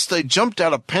 or else they jumped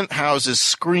out of penthouses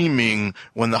screaming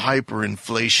when the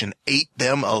hyperinflation ate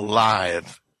them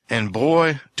alive. And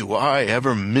boy, do I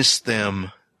ever miss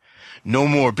them. No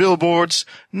more billboards,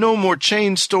 no more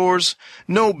chain stores,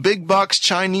 no big box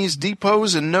Chinese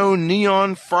depots, and no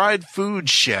neon fried food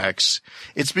shacks.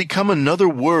 It's become another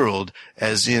world,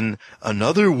 as in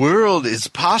another world is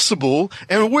possible,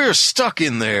 and we're stuck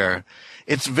in there.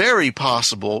 It's very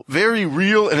possible, very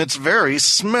real, and it's very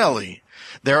smelly.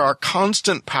 There are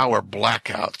constant power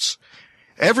blackouts.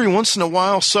 Every once in a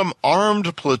while, some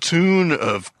armed platoon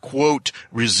of, quote,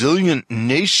 resilient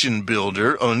nation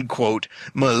builder, unquote,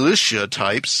 militia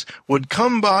types would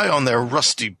come by on their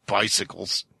rusty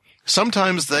bicycles.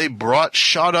 Sometimes they brought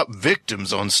shot-up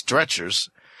victims on stretchers.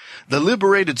 The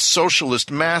liberated socialist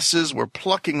masses were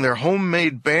plucking their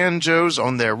homemade banjos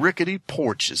on their rickety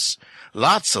porches.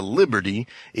 Lots of liberty,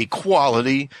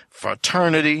 equality,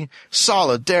 fraternity,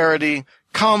 solidarity,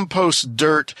 compost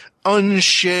dirt,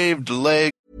 unshaved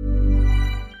legs.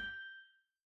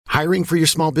 Hiring for your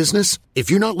small business?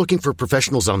 If you're not looking for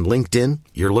professionals on LinkedIn,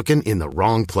 you're looking in the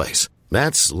wrong place.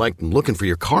 That's like looking for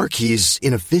your car keys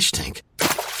in a fish tank.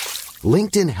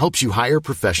 LinkedIn helps you hire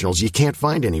professionals you can't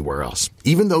find anywhere else,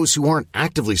 even those who aren't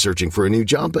actively searching for a new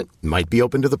job but might be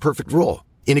open to the perfect role.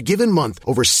 In a given month,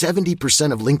 over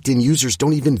 70% of LinkedIn users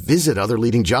don't even visit other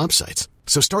leading job sites.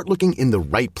 So start looking in the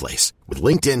right place. With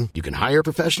LinkedIn, you can hire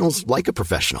professionals like a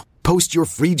professional. Post your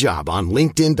free job on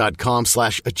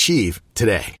linkedin.com/achieve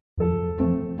today.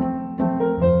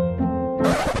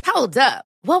 Hold up.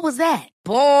 What was that?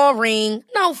 Boring.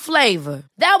 No flavor.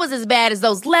 That was as bad as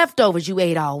those leftovers you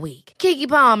ate all week. Keke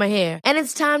Palmer here, and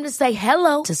it's time to say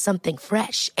hello to something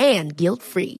fresh and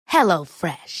guilt-free. Hello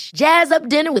Fresh. Jazz up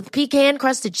dinner with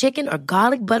pecan-crusted chicken or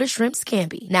garlic butter shrimp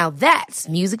scampi. Now that's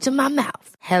music to my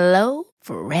mouth. Hello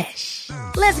Fresh.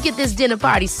 Let's get this dinner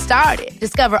party started.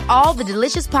 Discover all the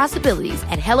delicious possibilities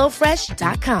at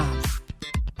HelloFresh.com.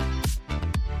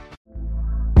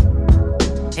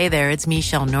 Hey there, it's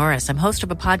Michelle Norris. I'm host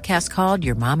of a podcast called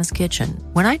Your Mama's Kitchen.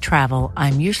 When I travel,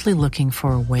 I'm usually looking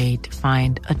for a way to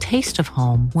find a taste of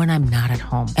home when I'm not at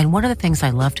home. And one of the things I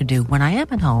love to do when I am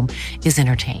at home is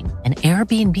entertain. And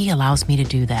Airbnb allows me to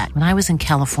do that. When I was in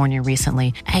California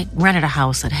recently, I rented a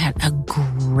house that had a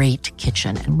great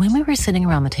kitchen. And when we were sitting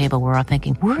around the table, we were all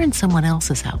thinking, we're in someone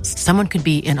else's house. Someone could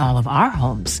be in all of our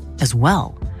homes as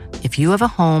well. If you have a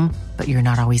home, but you're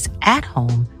not always at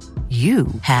home, you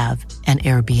have an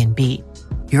Airbnb.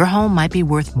 Your home might be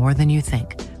worth more than you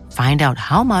think. Find out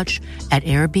how much at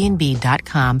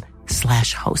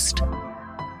airbnb.com/host.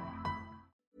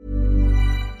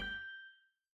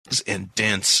 And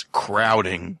dense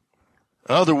crowding.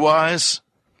 Otherwise,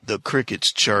 the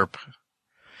crickets chirp.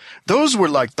 Those were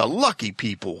like the lucky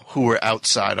people who were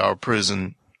outside our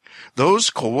prison. Those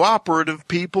cooperative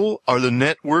people are the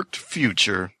networked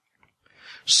future.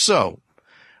 So,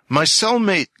 my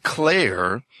cellmate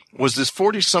Claire was this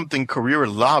 40-something career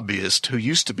lobbyist who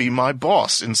used to be my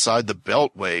boss inside the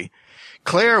Beltway.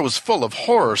 Claire was full of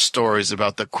horror stories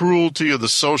about the cruelty of the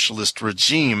socialist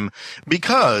regime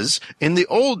because, in the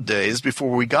old days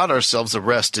before we got ourselves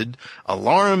arrested,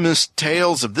 alarmist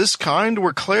tales of this kind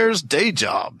were Claire's day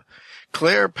job.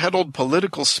 Claire peddled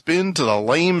political spin to the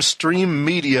lamestream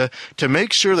media to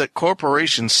make sure that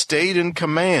corporations stayed in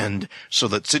command so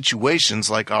that situations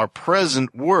like our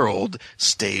present world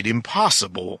stayed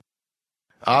impossible.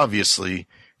 Obviously,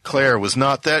 Claire was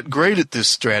not that great at this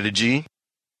strategy.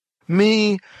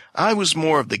 Me, I was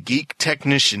more of the geek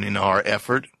technician in our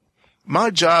effort. My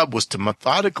job was to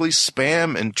methodically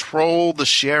spam and troll the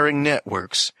sharing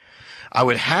networks. I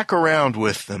would hack around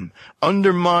with them,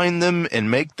 undermine them,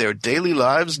 and make their daily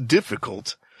lives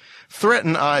difficult.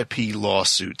 Threaten IP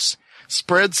lawsuits,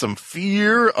 spread some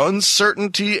fear,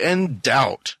 uncertainty, and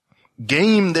doubt.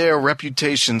 Game their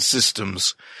reputation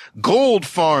systems, gold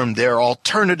farm their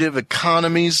alternative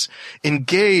economies,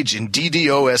 engage in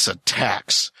DDoS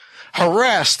attacks,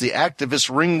 harass the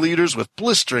activist ringleaders with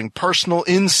blistering personal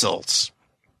insults.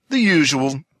 The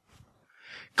usual.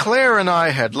 Claire and I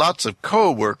had lots of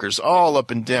co-workers all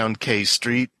up and down K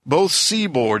Street, both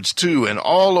seaboards too, and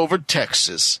all over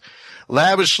Texas.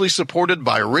 Lavishly supported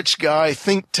by rich guy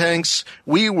think tanks,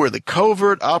 we were the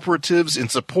covert operatives in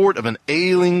support of an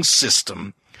ailing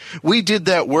system. We did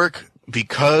that work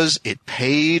because it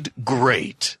paid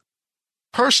great.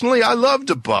 Personally, I love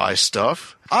to buy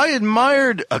stuff. I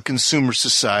admired a consumer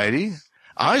society.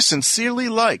 I sincerely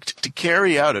liked to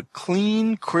carry out a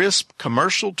clean, crisp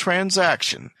commercial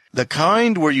transaction, the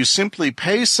kind where you simply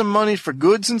pay some money for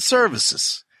goods and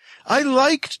services. I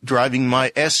liked driving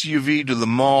my SUV to the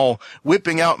mall,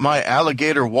 whipping out my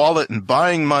alligator wallet and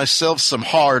buying myself some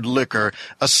hard liquor,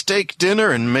 a steak dinner,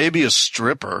 and maybe a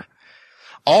stripper.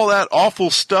 All that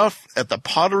awful stuff at the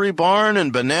Pottery Barn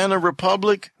and Banana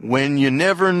Republic when you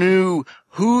never knew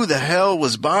who the hell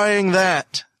was buying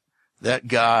that. That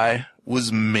guy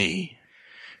was me.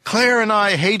 Claire and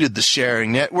I hated the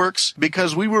sharing networks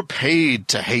because we were paid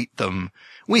to hate them.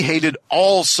 We hated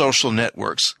all social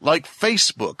networks, like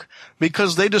Facebook,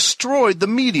 because they destroyed the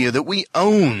media that we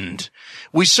owned.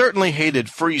 We certainly hated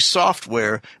free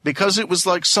software because it was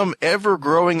like some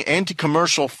ever-growing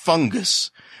anti-commercial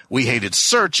fungus. We hated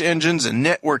search engines and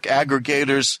network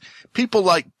aggregators, people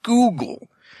like Google,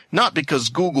 not because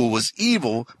Google was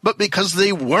evil, but because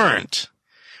they weren't.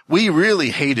 We really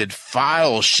hated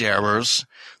file sharers,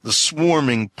 the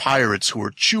swarming pirates who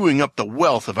were chewing up the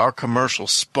wealth of our commercial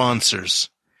sponsors.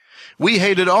 We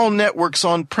hated all networks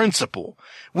on principle.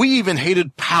 We even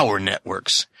hated power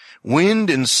networks. Wind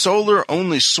and solar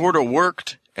only sort of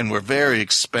worked and were very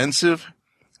expensive.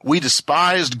 We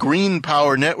despised green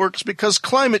power networks because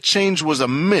climate change was a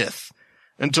myth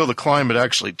until the climate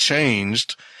actually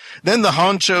changed. Then the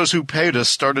honchos who paid us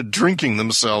started drinking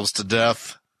themselves to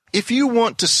death. If you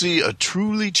want to see a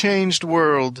truly changed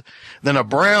world, then a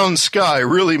brown sky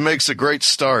really makes a great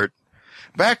start.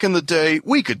 Back in the day,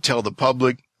 we could tell the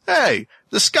public, "Hey,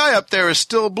 the sky up there is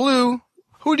still blue.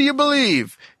 Who do you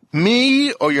believe,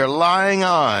 me or your lying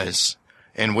eyes?"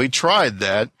 And we tried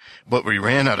that, but we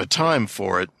ran out of time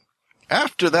for it.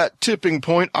 After that tipping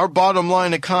point, our bottom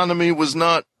line economy was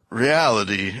not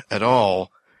reality at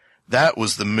all. That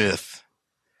was the myth.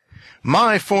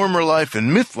 My former life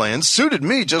in Mythland suited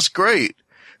me just great.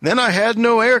 Then I had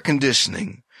no air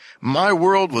conditioning. My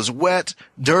world was wet,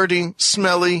 dirty,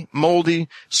 smelly, moldy,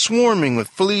 swarming with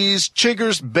fleas,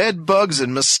 chiggers, bed bugs,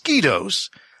 and mosquitoes.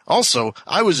 Also,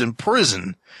 I was in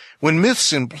prison. When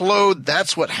myths implode,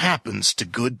 that's what happens to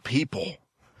good people.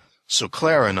 So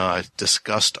Claire and I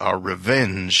discussed our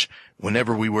revenge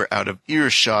whenever we were out of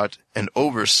earshot and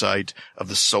oversight of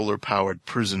the solar-powered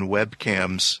prison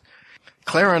webcams.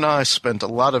 Claire and I spent a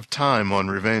lot of time on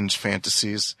revenge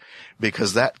fantasies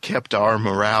because that kept our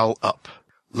morale up.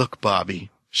 "Look,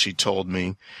 Bobby," she told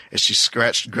me, as she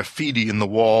scratched graffiti in the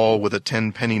wall with a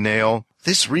 10-penny nail,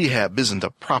 "this rehab isn't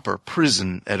a proper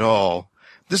prison at all.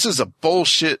 This is a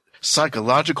bullshit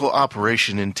psychological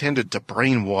operation intended to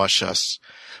brainwash us.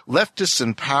 Leftists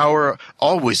in power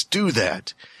always do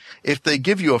that. If they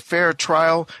give you a fair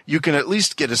trial, you can at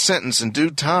least get a sentence in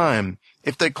due time.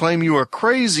 If they claim you are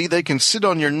crazy, they can sit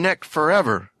on your neck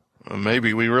forever."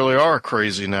 "Maybe we really are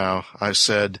crazy now," I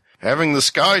said. "Having the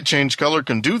sky change color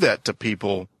can do that to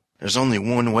people." "There's only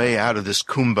one way out of this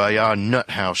kumbaya nut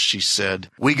house," she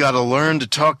said. "We gotta learn to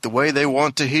talk the way they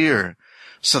want to hear.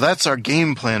 So that's our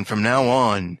game plan from now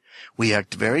on. We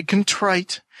act very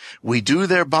contrite. We do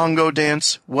their bongo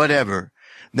dance, whatever.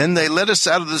 Then they let us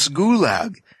out of this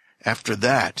gulag. After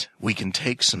that, we can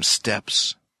take some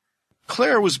steps."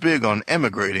 Claire was big on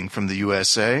emigrating from the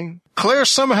USA. Claire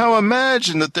somehow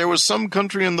imagined that there was some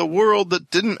country in the world that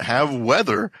didn't have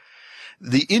weather.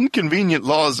 The inconvenient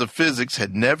laws of physics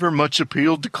had never much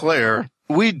appealed to Claire.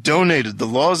 We donated the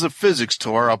laws of physics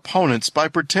to our opponents by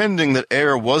pretending that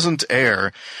air wasn't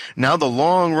air. Now the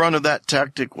long run of that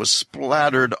tactic was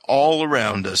splattered all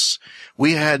around us.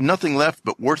 We had nothing left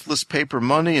but worthless paper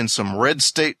money and some red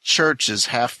state churches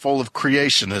half full of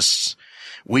creationists.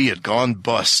 We had gone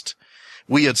bust.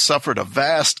 We had suffered a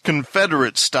vast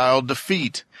Confederate-style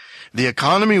defeat. The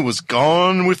economy was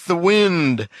gone with the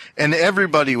wind, and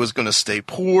everybody was going to stay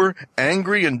poor,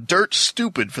 angry, and dirt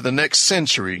stupid for the next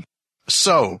century.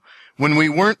 So, when we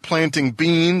weren't planting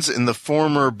beans in the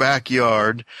former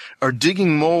backyard or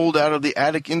digging mold out of the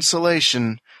attic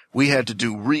insulation, we had to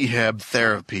do rehab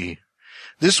therapy.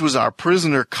 This was our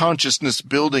prisoner consciousness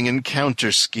building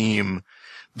encounter scheme.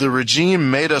 The regime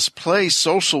made us play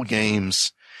social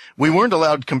games. We weren't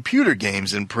allowed computer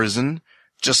games in prison,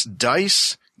 just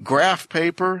dice, graph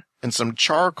paper, and some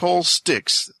charcoal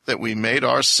sticks that we made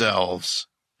ourselves.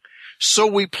 So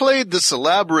we played this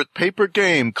elaborate paper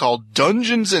game called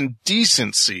Dungeons and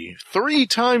Decency 3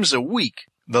 times a week.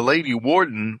 The lady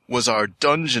warden was our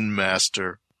dungeon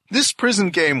master. This prison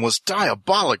game was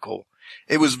diabolical.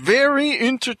 It was very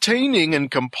entertaining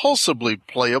and compulsively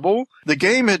playable. The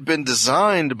game had been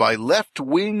designed by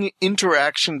left-wing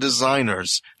interaction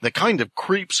designers, the kind of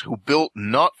creeps who built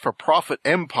not-for-profit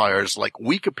empires like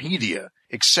Wikipedia,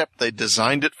 except they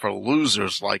designed it for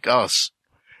losers like us.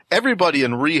 Everybody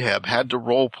in rehab had to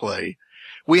role-play.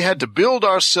 We had to build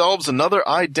ourselves another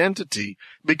identity,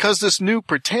 because this new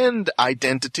pretend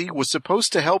identity was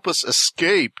supposed to help us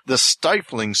escape the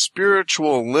stifling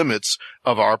spiritual limits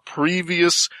of our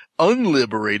previous,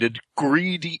 unliberated,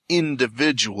 greedy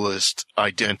individualist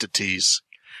identities.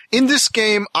 In this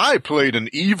game, I played an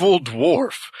evil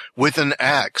dwarf with an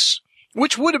axe,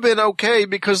 which would have been okay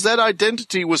because that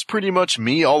identity was pretty much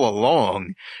me all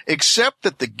along, except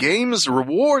that the game's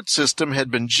reward system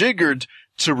had been jiggered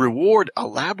to reward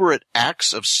elaborate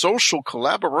acts of social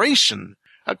collaboration.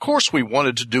 Of course we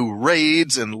wanted to do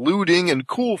raids and looting and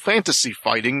cool fantasy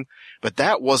fighting, but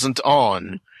that wasn't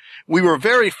on. We were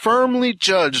very firmly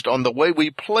judged on the way we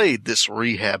played this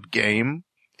rehab game.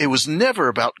 It was never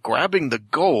about grabbing the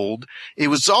gold. It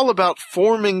was all about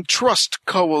forming trust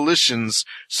coalitions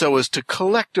so as to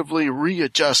collectively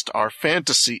readjust our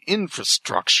fantasy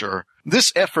infrastructure.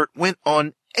 This effort went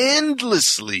on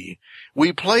endlessly.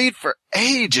 We played for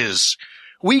ages.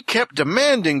 We kept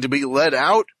demanding to be let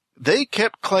out. They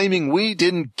kept claiming we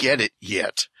didn't get it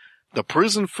yet. The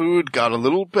prison food got a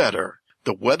little better.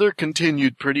 The weather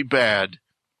continued pretty bad.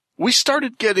 We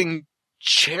started getting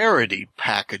charity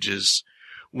packages.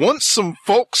 Once some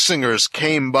folk singers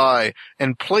came by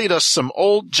and played us some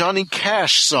old Johnny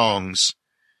Cash songs.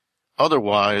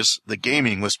 Otherwise, the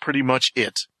gaming was pretty much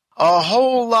it. A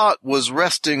whole lot was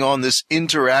resting on this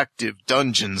interactive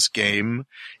dungeons game.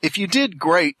 If you did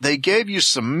great, they gave you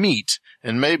some meat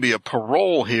and maybe a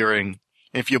parole hearing.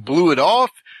 If you blew it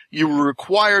off, you were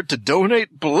required to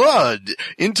donate blood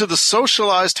into the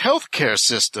socialized healthcare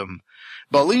system.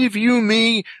 Believe you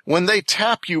me, when they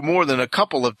tap you more than a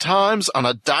couple of times on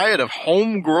a diet of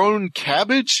homegrown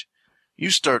cabbage,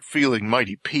 you start feeling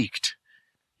mighty peaked.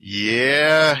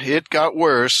 Yeah, it got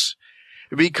worse.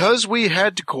 Because we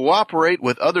had to cooperate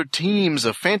with other teams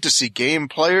of fantasy game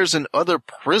players in other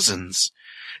prisons.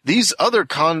 These other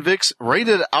convicts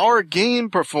rated our game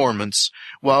performance,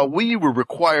 while we were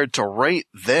required to rate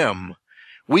them.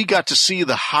 We got to see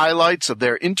the highlights of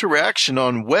their interaction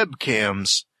on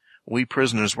webcams. We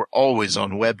prisoners were always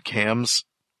on webcams.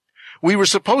 We were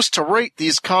supposed to rate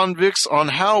these convicts on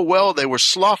how well they were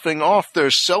sloughing off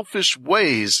their selfish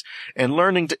ways and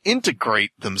learning to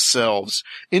integrate themselves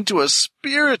into a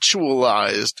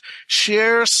spiritualized,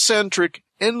 share-centric,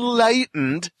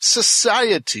 enlightened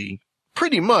society.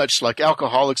 Pretty much like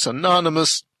Alcoholics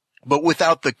Anonymous, but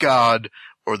without the God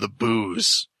or the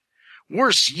booze.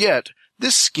 Worse yet,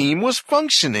 this scheme was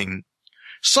functioning.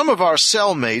 Some of our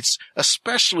cellmates,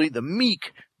 especially the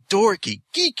meek, dorky,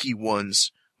 geeky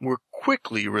ones, were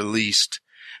quickly released.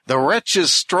 The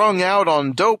wretches strung out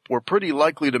on dope were pretty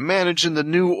likely to manage in the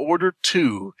New Order,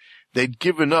 too. They'd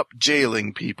given up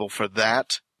jailing people for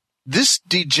that. This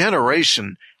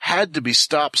degeneration had to be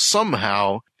stopped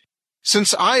somehow.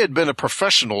 Since I had been a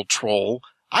professional troll,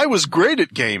 I was great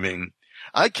at gaming.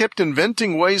 I kept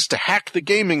inventing ways to hack the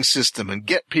gaming system and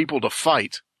get people to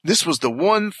fight. This was the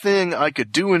one thing I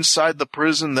could do inside the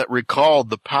prison that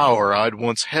recalled the power I'd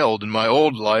once held in my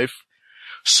old life.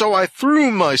 So I threw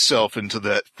myself into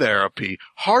that therapy,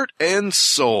 heart and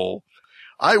soul.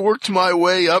 I worked my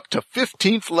way up to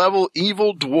 15th level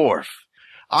evil dwarf.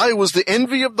 I was the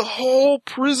envy of the whole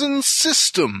prison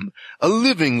system, a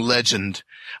living legend.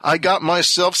 I got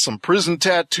myself some prison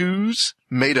tattoos,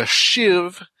 made a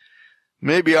shiv.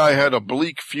 Maybe I had a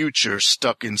bleak future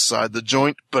stuck inside the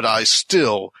joint, but I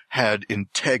still had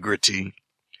integrity.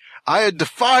 I had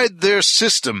defied their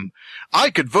system. I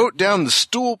could vote down the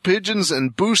stool pigeons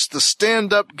and boost the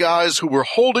stand-up guys who were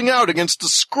holding out against the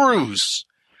screws.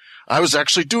 I was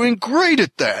actually doing great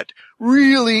at that,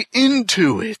 really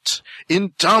into it,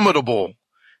 indomitable.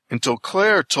 until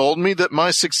Claire told me that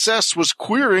my success was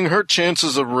queering her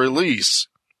chances of release.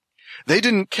 They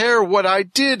didn't care what I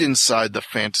did inside the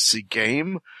fantasy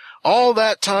game. All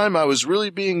that time I was really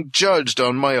being judged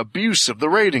on my abuse of the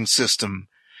rating system.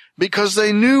 Because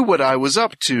they knew what I was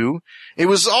up to. It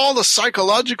was all a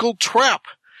psychological trap.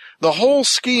 The whole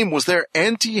scheme was their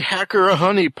anti-hacker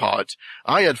honeypot.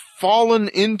 I had fallen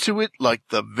into it like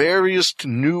the veriest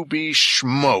newbie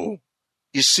schmo.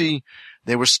 You see,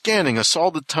 they were scanning us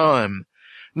all the time.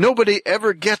 Nobody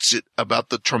ever gets it about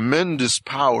the tremendous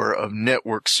power of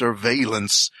network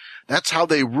surveillance. That's how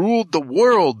they ruled the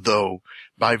world, though,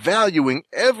 by valuing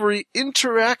every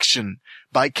interaction,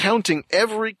 by counting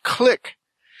every click.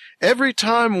 Every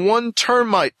time one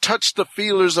termite touched the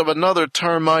feelers of another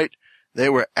termite, they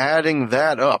were adding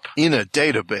that up in a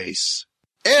database.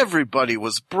 Everybody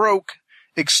was broke,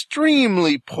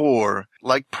 extremely poor,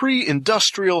 like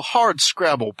pre-industrial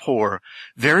hardscrabble poor,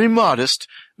 very modest,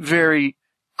 very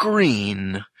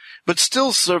green, but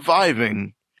still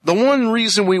surviving. The one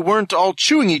reason we weren't all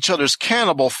chewing each other's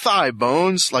cannibal thigh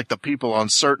bones, like the people on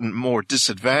certain more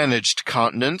disadvantaged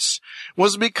continents,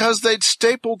 was because they'd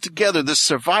stapled together this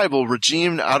survival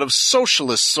regime out of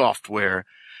socialist software.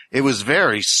 It was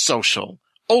very social,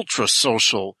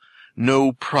 ultra-social.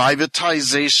 No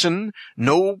privatization,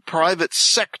 no private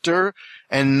sector,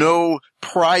 and no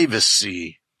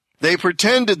privacy. They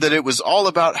pretended that it was all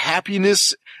about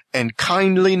happiness and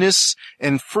kindliness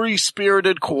and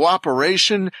free-spirited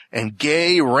cooperation and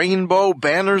gay rainbow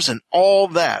banners and all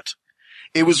that.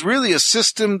 It was really a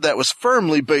system that was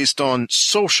firmly based on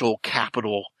social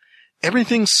capital.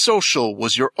 Everything social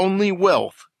was your only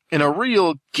wealth. In a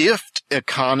real gift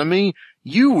economy,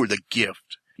 you were the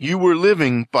gift. You were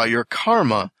living by your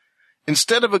karma.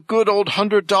 Instead of a good old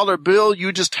 $100 bill,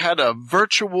 you just had a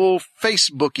virtual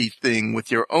Facebooky thing with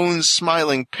your own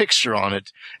smiling picture on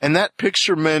it, and that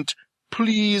picture meant,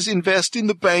 please invest in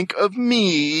the bank of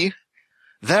me.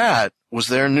 That was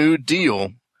their new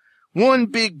deal. One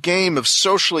big game of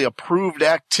socially approved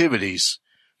activities.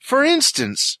 For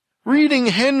instance, reading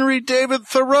Henry David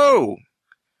Thoreau.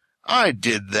 I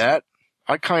did that.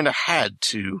 I kinda had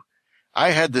to.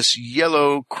 I had this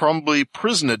yellow, crumbly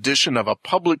prison edition of a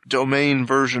public domain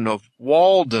version of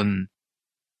Walden.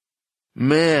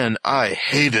 Man, I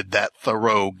hated that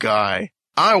Thoreau guy.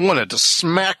 I wanted to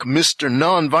smack Mr.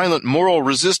 Nonviolent Moral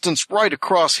Resistance right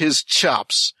across his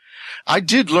chops. I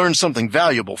did learn something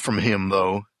valuable from him,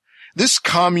 though. This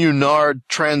communard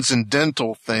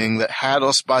transcendental thing that had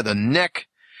us by the neck,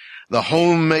 the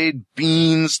homemade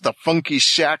beans, the funky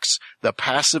shacks, the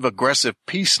passive-aggressive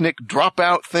peacenik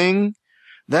dropout thing,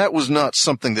 that was not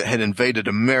something that had invaded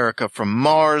America from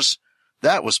Mars.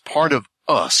 That was part of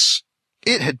us.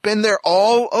 It had been there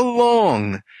all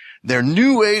along. Their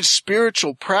New Age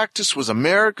spiritual practice was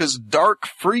America's dark,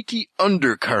 freaky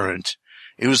undercurrent.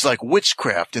 It was like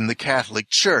witchcraft in the Catholic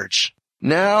Church.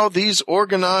 Now these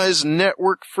organized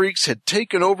network freaks had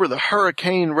taken over the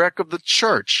hurricane wreck of the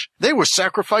church. They were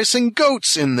sacrificing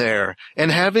goats in there and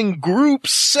having group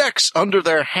sex under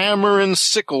their hammer and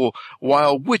sickle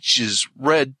while witches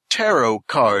read tarot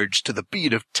cards to the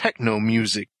beat of techno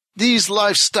music. These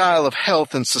lifestyle of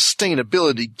health and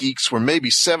sustainability geeks were maybe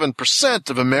 7%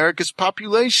 of America's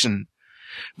population.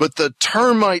 But the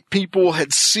termite people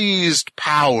had seized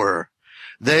power.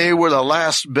 They were the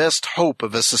last best hope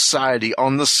of a society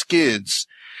on the skids.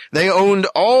 They owned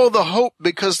all the hope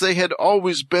because they had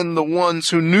always been the ones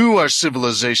who knew our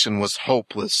civilization was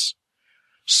hopeless.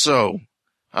 So,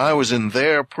 I was in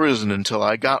their prison until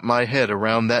I got my head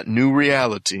around that new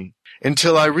reality,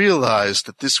 until I realized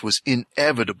that this was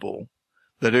inevitable,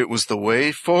 that it was the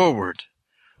way forward,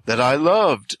 that I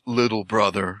loved little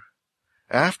brother.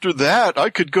 After that,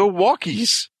 I could go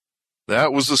walkies.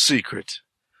 That was the secret.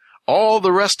 All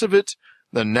the rest of it,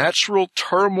 the natural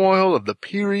turmoil of the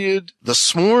period, the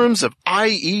swarms of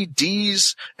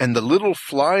IEDs and the little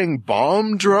flying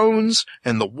bomb drones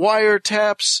and the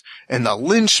wiretaps and the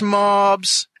lynch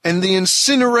mobs and the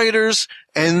incinerators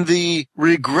and the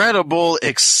regrettable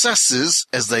excesses,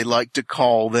 as they like to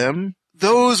call them,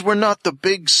 those were not the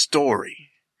big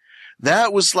story.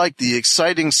 That was like the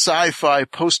exciting sci-fi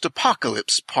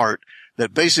post-apocalypse part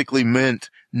that basically meant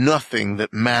nothing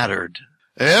that mattered.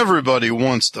 Everybody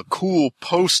wants the cool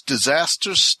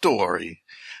post-disaster story.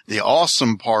 The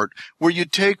awesome part where you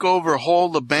take over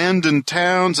whole abandoned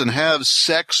towns and have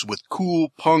sex with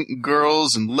cool punk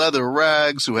girls in leather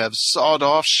rags who have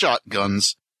sawed-off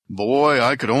shotguns. Boy,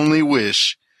 I could only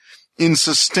wish. In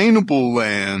Sustainable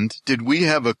Land, did we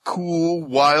have a cool,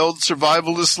 wild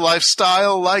survivalist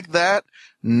lifestyle like that?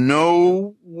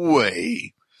 No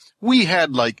way. We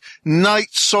had like night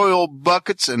soil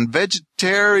buckets and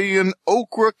vegetarian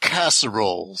okra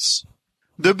casseroles.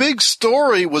 The big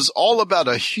story was all about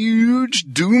a huge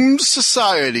doomed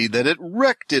society that had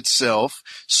wrecked itself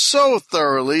so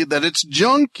thoroughly that its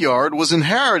junkyard was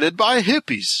inherited by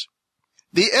hippies.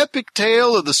 The epic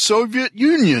tale of the Soviet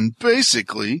Union,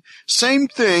 basically. Same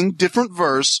thing, different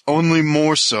verse, only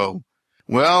more so.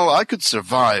 Well, I could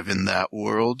survive in that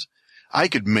world. I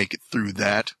could make it through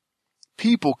that.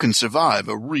 People can survive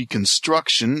a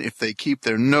reconstruction if they keep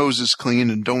their noses clean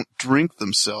and don't drink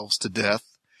themselves to death.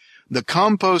 The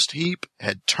compost heap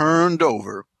had turned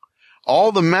over.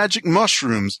 All the magic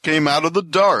mushrooms came out of the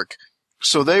dark,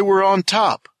 so they were on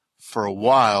top for a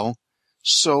while.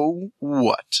 So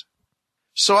what?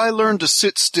 So I learned to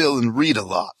sit still and read a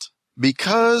lot,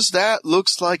 because that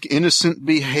looks like innocent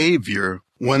behavior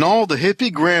when all the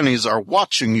hippie grannies are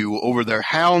watching you over their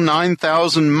HAL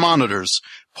 9000 monitors,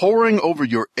 poring over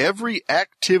your every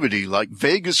activity like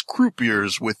Vegas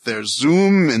croupiers with their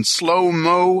zoom and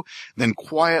slow-mo, then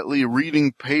quietly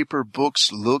reading paper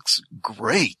books looks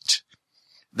great.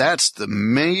 That's the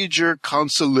major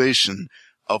consolation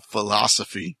of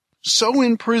philosophy. So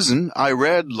in prison, I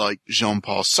read like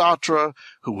Jean-Paul Sartre,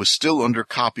 who was still under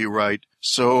copyright,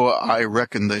 so I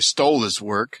reckon they stole his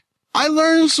work. I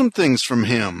learned some things from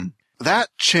him. That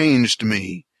changed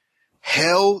me.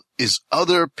 Hell is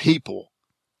other people.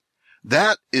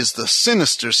 That is the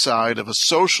sinister side of a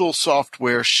social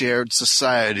software shared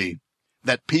society.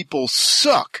 That people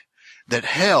suck. That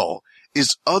hell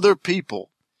is other people.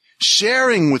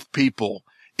 Sharing with people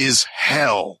is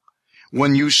hell.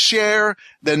 When you share,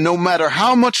 then no matter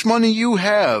how much money you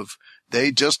have,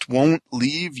 they just won't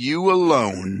leave you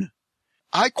alone.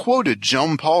 I quoted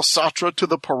Jean-Paul Sartre to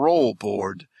the parole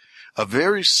board, a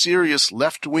very serious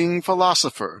left-wing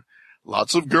philosopher,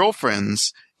 lots of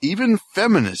girlfriends, even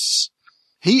feminists.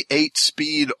 He ate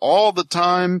speed all the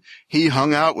time. He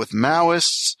hung out with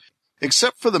Maoists.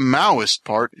 Except for the Maoist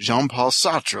part, Jean-Paul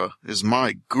Sartre is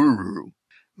my guru.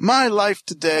 My life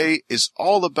today is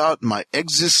all about my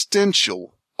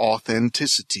existential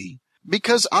authenticity,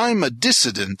 because I'm a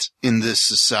dissident in this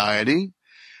society.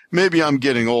 Maybe I'm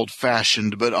getting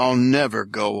old-fashioned, but I'll never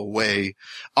go away.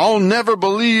 I'll never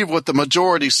believe what the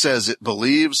majority says it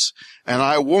believes, and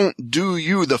I won't do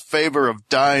you the favor of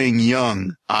dying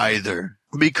young either.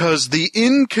 Because the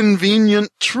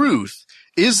inconvenient truth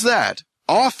is that,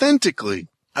 authentically,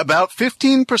 about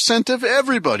 15% of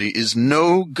everybody is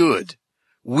no good.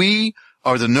 We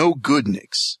are the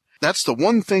no-goodniks. That's the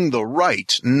one thing the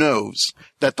right knows,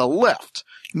 that the left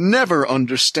never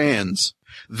understands.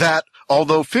 That,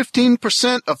 although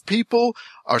 15% of people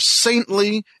are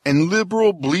saintly and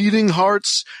liberal bleeding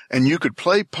hearts, and you could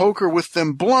play poker with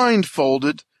them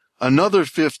blindfolded, another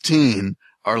 15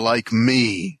 are like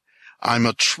me. I'm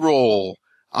a troll.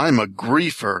 I'm a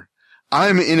griefer.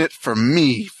 I'm in it for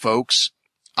me, folks.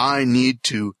 I need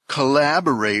to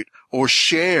collaborate or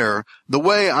share the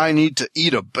way I need to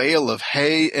eat a bale of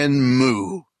hay and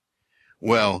moo.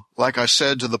 Well, like I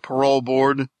said to the parole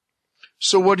board,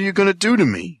 so what are you going to do to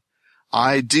me?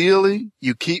 Ideally,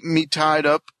 you keep me tied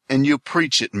up and you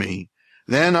preach at me.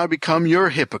 Then I become your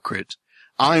hypocrite.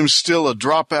 I'm still a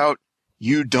dropout.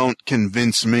 You don't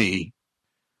convince me.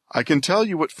 I can tell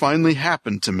you what finally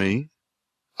happened to me.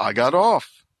 I got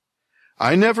off.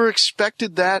 I never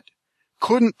expected that,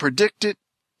 couldn't predict it.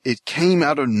 It came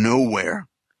out of nowhere.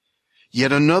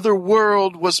 Yet another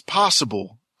world was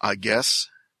possible, I guess.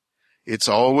 It's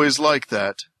always like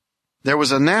that. There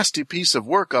was a nasty piece of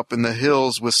work up in the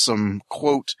hills with some,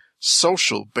 quote,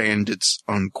 social bandits,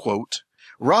 unquote.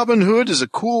 Robin Hood is a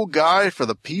cool guy for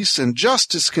the peace and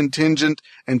justice contingent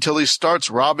until he starts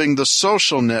robbing the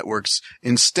social networks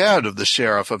instead of the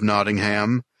Sheriff of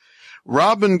Nottingham.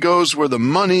 Robin goes where the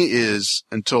money is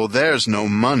until there's no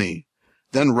money.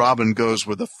 Then Robin goes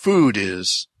where the food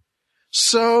is.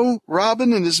 So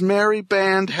Robin and his merry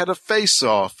band had a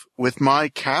face-off with my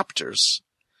captors.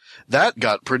 That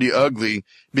got pretty ugly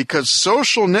because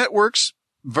social networks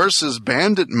versus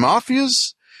bandit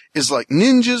mafias is like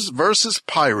ninjas versus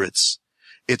pirates.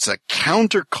 It's a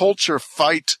counterculture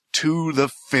fight to the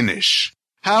finish.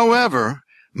 However,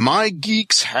 my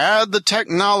geeks had the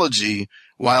technology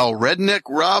while Redneck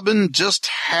Robin just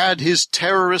had his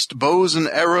terrorist bows and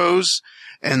arrows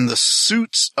and the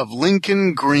suits of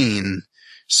Lincoln Green.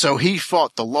 So he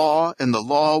fought the law, and the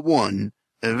law won,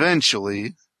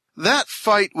 eventually. That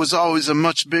fight was always a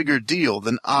much bigger deal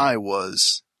than I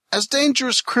was. As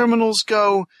dangerous criminals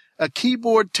go, a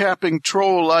keyboard-tapping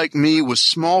troll like me was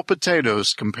small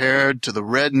potatoes compared to the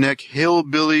redneck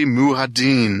hillbilly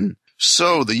Mujahideen.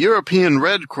 So the European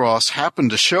Red Cross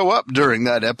happened to show up during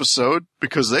that episode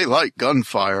because they like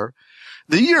gunfire.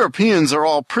 The Europeans are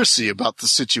all prissy about the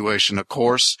situation, of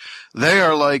course. They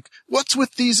are like, what's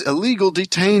with these illegal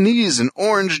detainees in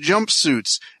orange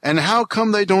jumpsuits, and how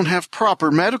come they don't have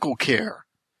proper medical care?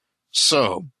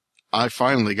 So, I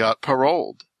finally got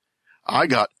paroled. I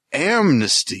got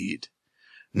amnestied.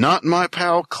 Not my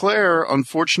pal Claire,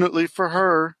 unfortunately for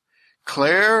her.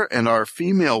 Claire and our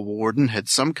female warden had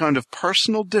some kind of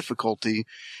personal difficulty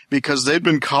because they'd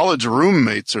been college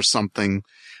roommates or something,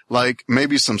 like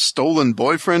maybe some stolen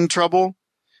boyfriend trouble.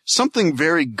 Something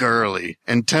very girly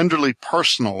and tenderly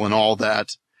personal and all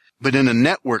that. But in a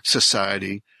network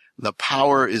society, the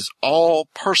power is all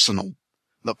personal.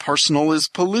 The personal is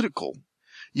political.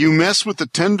 You mess with the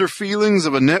tender feelings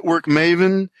of a network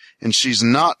maven, and she's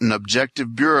not an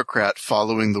objective bureaucrat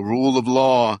following the rule of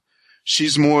law.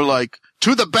 She's more like,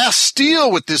 to the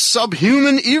Bastille with this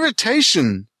subhuman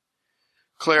irritation.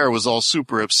 Claire was all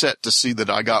super upset to see that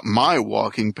I got my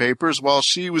walking papers while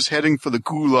she was heading for the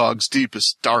Gulag's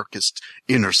deepest, darkest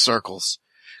inner circles.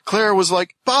 Claire was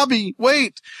like, Bobby,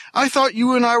 wait, I thought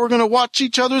you and I were going to watch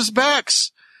each other's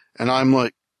backs. And I'm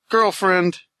like,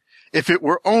 girlfriend, if it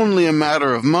were only a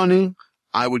matter of money,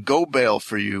 I would go bail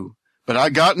for you. But I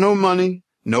got no money.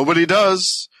 Nobody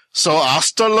does. So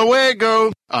hasta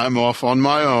luego. I'm off on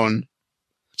my own.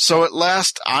 So at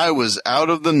last I was out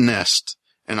of the nest,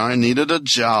 and I needed a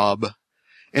job.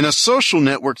 In a social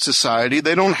network society,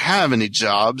 they don't have any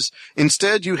jobs.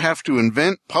 Instead, you have to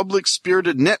invent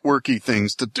public-spirited networky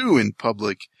things to do in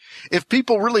public. If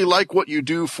people really like what you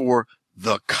do for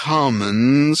the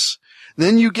commons,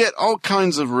 then you get all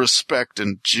kinds of respect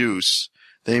and juice.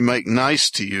 They make nice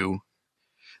to you.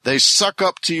 They suck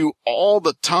up to you all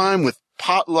the time with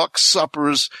potluck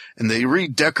suppers, and they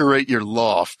redecorate your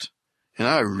loft. And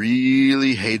I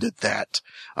really hated that.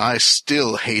 I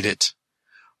still hate it.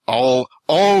 I'll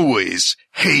always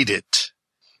hate it.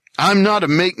 I'm not a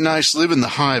make nice live in the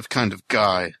hive kind of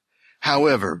guy.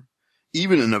 However,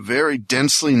 even in a very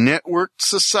densely networked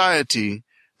society,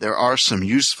 there are some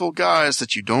useful guys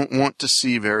that you don't want to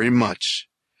see very much.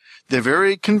 They're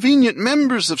very convenient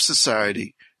members of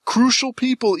society, crucial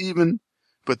people even,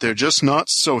 but they're just not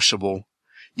sociable.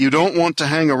 You don't want to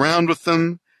hang around with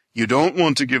them. You don't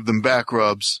want to give them back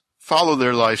rubs, follow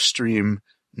their life stream,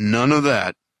 none of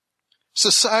that.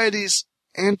 Society's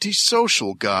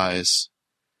antisocial guys.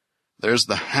 There's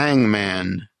the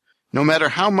hangman. No matter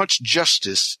how much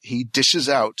justice he dishes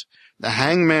out, the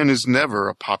hangman is never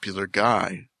a popular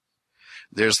guy.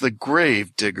 There's the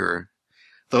grave digger.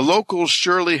 The locals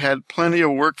surely had plenty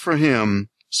of work for him,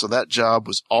 so that job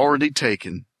was already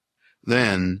taken.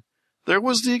 Then there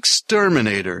was the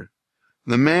exterminator.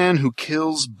 The man who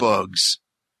kills bugs.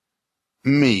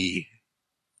 Me.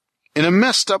 In a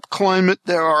messed up climate,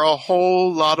 there are a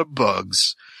whole lot of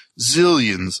bugs.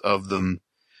 Zillions of them.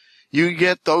 You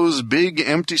get those big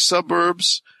empty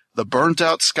suburbs, the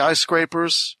burnt-out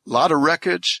skyscrapers, lot of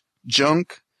wreckage,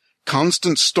 junk,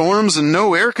 constant storms and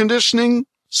no air conditioning,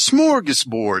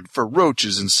 smorgasbord for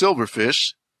roaches and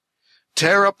silverfish.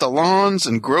 Tear up the lawns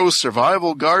and grow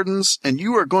survival gardens, and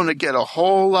you are going to get a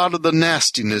whole lot of the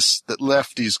nastiness that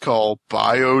lefties call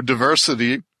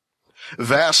biodiversity.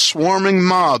 Vast swarming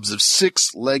mobs of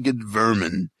six-legged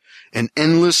vermin. An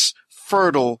endless,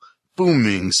 fertile,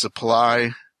 booming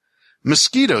supply.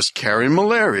 Mosquitoes carry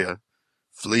malaria.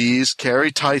 Fleas carry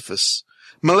typhus.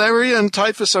 Malaria and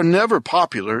typhus are never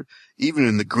popular, even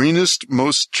in the greenest,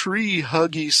 most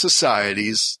tree-huggy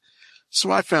societies. So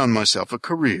I found myself a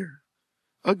career.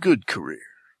 A good career.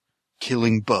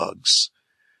 Killing bugs.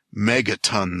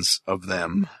 Megatons of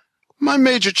them. My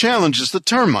major challenge is the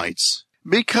termites.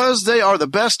 Because they are the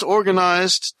best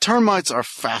organized, termites are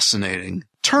fascinating.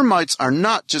 Termites are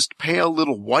not just pale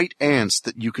little white ants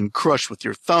that you can crush with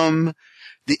your thumb.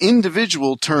 The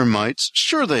individual termites,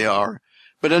 sure they are,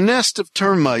 but a nest of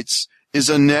termites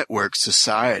is a network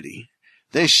society.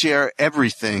 They share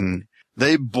everything.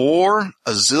 They bore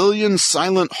a zillion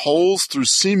silent holes through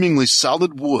seemingly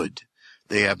solid wood.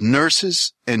 They have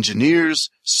nurses, engineers,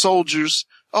 soldiers,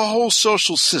 a whole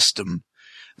social system.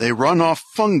 They run off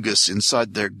fungus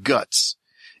inside their guts.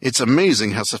 It's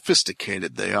amazing how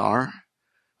sophisticated they are.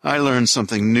 I learn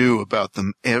something new about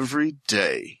them every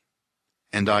day.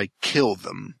 And I kill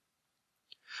them.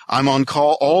 I'm on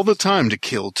call all the time to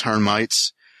kill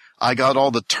termites. I got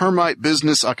all the termite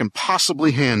business I can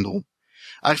possibly handle.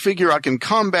 I figure I can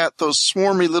combat those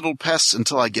swarmy little pests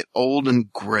until I get old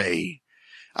and gray.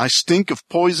 I stink of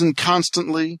poison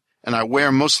constantly, and I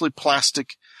wear mostly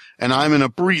plastic, and I'm in a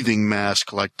breathing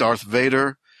mask like Darth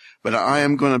Vader, but I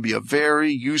am going to be a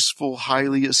very useful,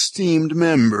 highly esteemed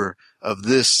member of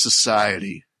this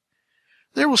society.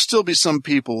 There will still be some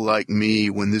people like me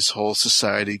when this whole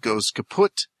society goes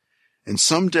kaput, and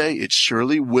someday it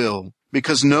surely will,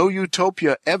 because no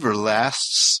utopia ever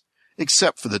lasts,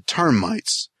 except for the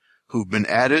termites, who've been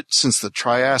at it since the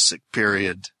Triassic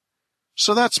period.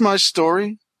 So that's my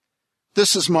story.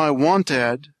 This is my want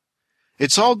ad.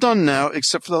 It's all done now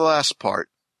except for the last part.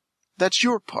 That's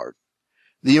your part.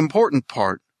 The important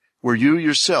part, where you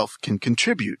yourself can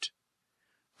contribute.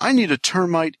 I need a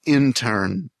termite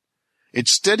intern.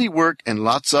 It's steady work and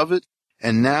lots of it,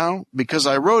 and now, because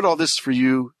I wrote all this for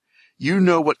you, you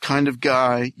know what kind of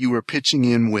guy you are pitching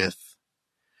in with.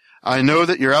 I know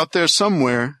that you're out there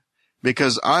somewhere,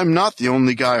 because I'm not the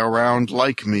only guy around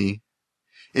like me.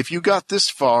 If you got this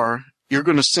far, you're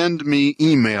going to send me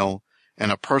email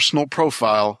and a personal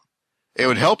profile. It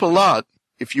would help a lot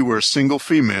if you were a single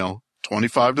female,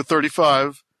 25 to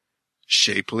 35,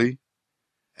 shapely,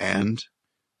 and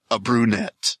a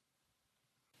brunette.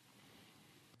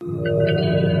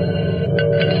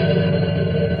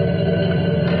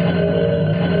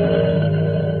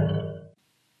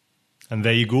 And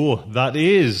there you go. That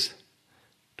is,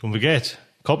 don't forget,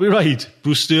 copyright,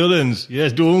 Bruce Sterling's.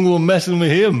 Yes, don't go messing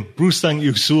with him. Bruce, thank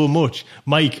you so much.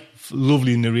 Mike,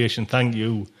 lovely narration, thank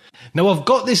you. Now, I've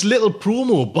got this little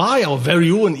promo by our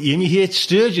very own Amy H.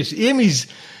 Sturgis. Amy's,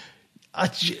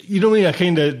 you know me, I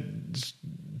kind of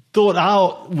thought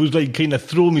I was like kind of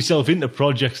throw myself into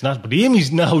projects and that, but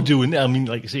Amy's now doing, I mean,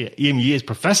 like I say, Amy is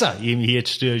Professor Amy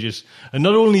H. Sturgis. And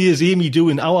not only is Amy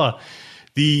doing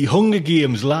the Hunger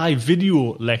Games live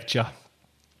video lecture,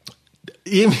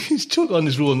 Amy's took on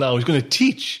this role now. He's going to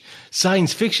teach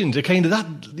science fiction to kind of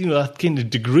that kind of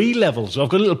degree level. So I've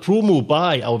got a little promo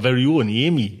by our very own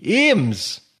Amy.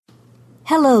 Ames.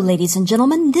 Hello, ladies and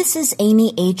gentlemen. This is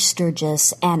Amy H.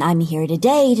 Sturgis, and I'm here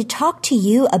today to talk to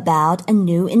you about a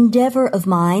new endeavor of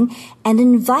mine and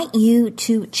invite you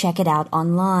to check it out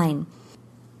online.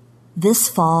 This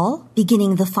fall,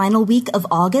 beginning the final week of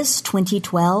August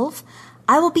 2012,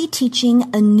 I will be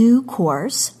teaching a new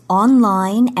course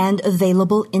online and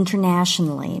available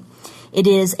internationally. It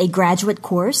is a graduate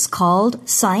course called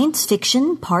Science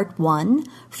Fiction Part 1,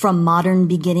 From Modern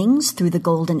Beginnings Through the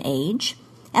Golden Age,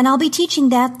 and I'll be teaching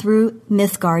that through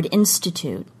Mythgard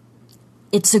Institute.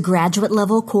 It's a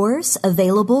graduate-level course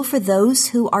available for those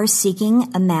who are seeking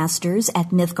a master's at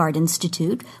Mythgard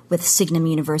Institute with Signum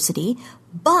University,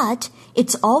 but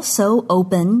it's also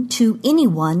open to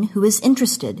anyone who is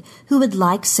interested, who would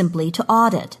like simply to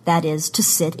audit, that is, to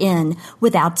sit in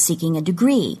without seeking a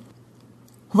degree.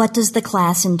 What does the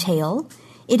class entail?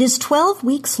 It is 12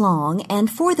 weeks long, and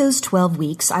for those 12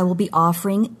 weeks, I will be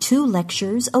offering 2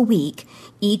 lectures a week,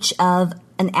 each of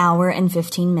an hour and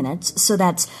 15 minutes, so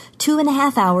that's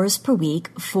 2.5 hours per week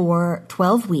for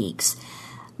 12 weeks.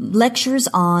 Lectures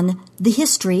on the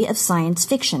history of science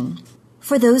fiction.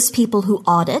 For those people who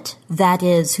audit, that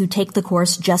is, who take the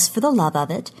course just for the love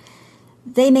of it,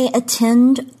 they may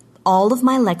attend all of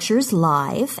my lectures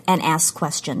live and ask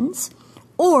questions,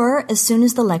 or as soon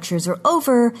as the lectures are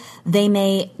over, they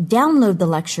may download the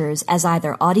lectures as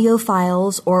either audio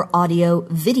files or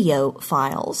audio-video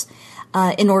files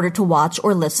in order to watch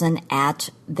or listen at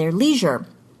their leisure.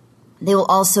 They will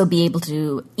also be able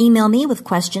to email me with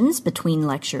questions between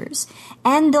lectures,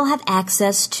 and they'll have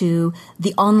access to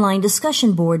the online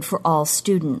discussion board for all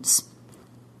students.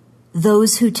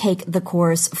 Those who take the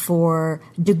course for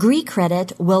degree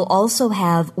credit will also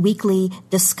have weekly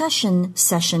discussion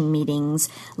session meetings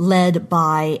led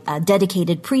by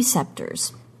dedicated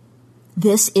preceptors.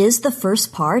 This is the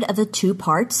first part of a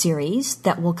 2-part series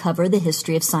that will cover the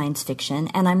history of science fiction,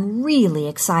 and I'm really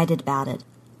excited about it.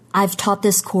 I've taught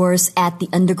this course at the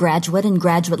undergraduate and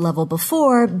graduate level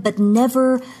before, but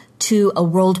never to a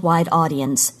worldwide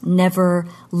audience, never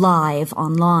live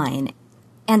online.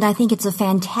 And I think it's a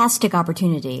fantastic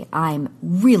opportunity. I'm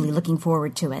really looking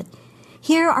forward to it.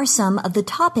 Here are some of the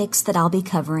topics that I'll be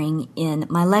covering in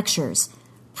my lectures.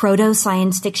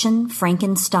 Proto-science fiction,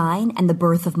 Frankenstein and the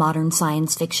birth of modern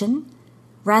science fiction.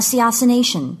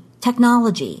 Ratiocination,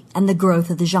 technology and the growth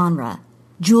of the genre.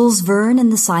 Jules Verne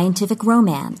and the scientific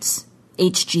romance.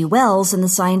 H.G. Wells and the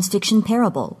science fiction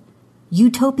parable.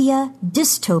 Utopia,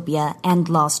 dystopia, and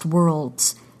lost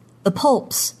worlds. The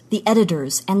pulps, the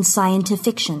editors, and scientific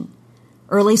fiction.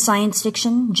 Early science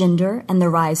fiction, gender, and the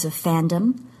rise of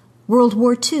fandom. World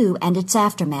War II and its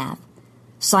aftermath.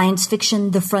 Science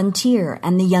fiction, the frontier,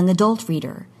 and the young adult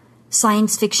reader.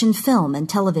 Science fiction film and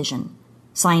television.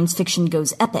 Science fiction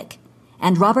goes epic.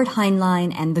 And Robert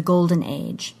Heinlein and the Golden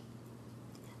Age.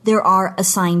 There are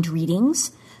assigned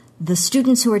readings. The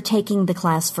students who are taking the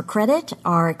class for credit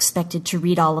are expected to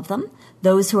read all of them.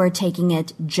 Those who are taking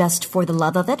it just for the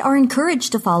love of it are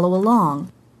encouraged to follow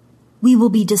along. We will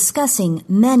be discussing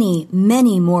many,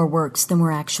 many more works than we're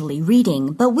actually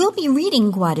reading, but we'll be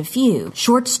reading quite a few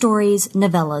short stories,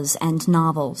 novellas, and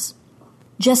novels.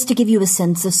 Just to give you a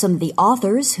sense of some of the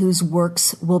authors whose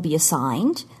works will be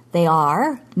assigned, they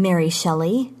are Mary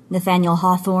Shelley, Nathaniel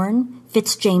Hawthorne,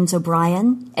 Fitzjames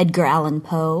O'Brien, Edgar Allan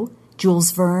Poe,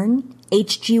 Jules Verne,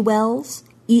 H.G. Wells,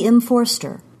 E.M.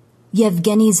 Forster,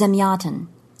 Yevgeny Zamyatin,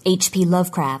 H.P.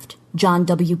 Lovecraft, John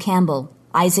W. Campbell,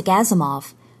 Isaac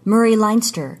Asimov, Murray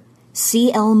Leinster,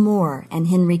 C.L. Moore and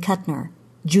Henry Kuttner,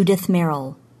 Judith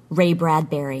Merrill, Ray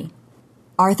Bradbury,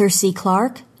 Arthur C.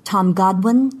 Clarke, Tom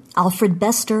Godwin, Alfred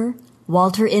Bester,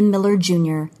 Walter M. Miller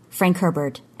Jr., Frank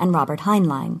Herbert, and Robert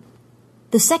Heinlein.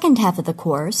 The second half of the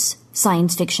course,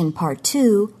 Science Fiction Part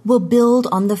 2, will build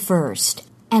on the first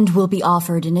and will be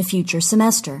offered in a future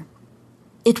semester.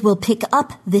 It will pick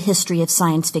up the history of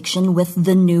science fiction with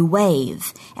the new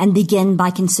wave and begin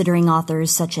by considering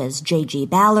authors such as J.G.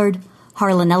 Ballard,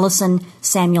 Harlan Ellison,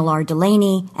 Samuel R.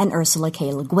 Delany, and Ursula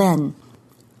K. Le Guin.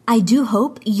 I do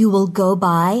hope you will go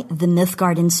by the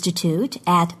Mythgard Institute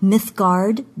at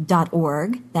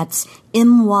mythgard.org. That's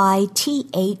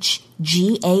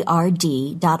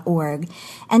mythgard.org,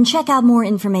 and check out more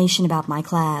information about my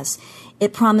class.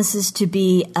 It promises to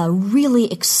be a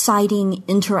really exciting,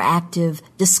 interactive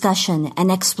discussion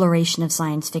and exploration of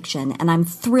science fiction, and I'm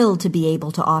thrilled to be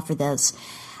able to offer this.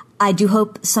 I do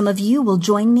hope some of you will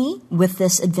join me with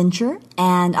this adventure,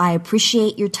 and I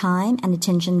appreciate your time and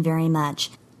attention very much.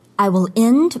 I will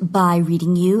end by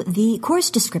reading you the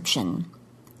course description.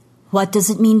 What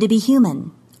does it mean to be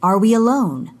human? Are we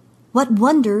alone? What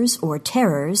wonders or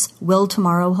terrors will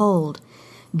tomorrow hold?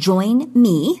 Join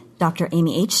me, Dr.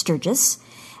 Amy H. Sturgis,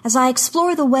 as I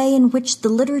explore the way in which the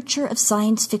literature of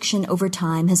science fiction over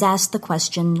time has asked the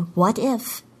question, what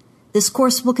if? This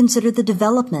course will consider the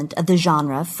development of the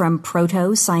genre from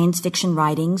proto-science fiction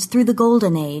writings through the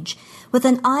Golden Age, with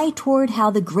an eye toward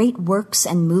how the great works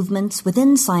and movements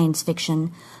within science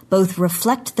fiction both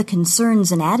reflect the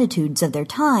concerns and attitudes of their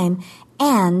time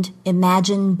and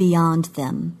imagine beyond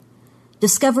them.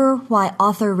 Discover why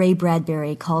author Ray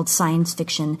Bradbury called science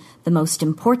fiction the most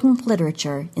important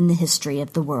literature in the history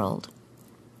of the world.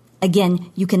 Again,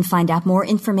 you can find out more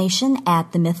information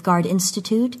at the Mythgard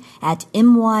Institute at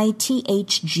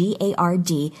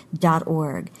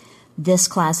mythgard.org. This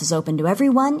class is open to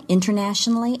everyone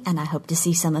internationally, and I hope to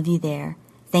see some of you there.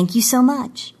 Thank you so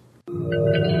much.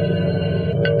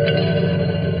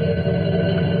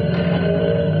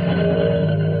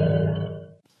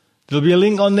 There'll be a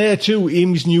link on there to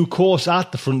Amy's new course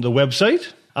at the front of the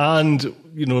website. And,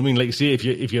 you know what I mean, like I say,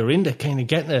 if you're into kind of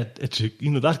getting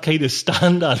that kind of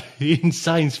standard in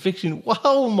science fiction,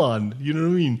 wow, man, you know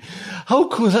what I mean? How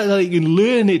cool is that you can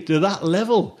learn it to that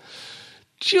level?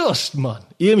 Just, man.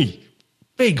 Amy,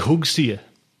 big hugs to you.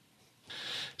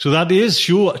 So that is,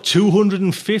 sure,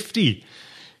 250.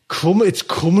 It's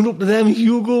coming up to them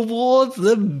Hugo Awards.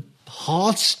 The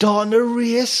heart's starting to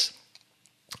race.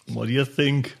 What do you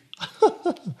think?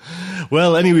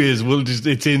 Well, anyways,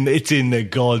 it's in the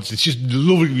gods. It's just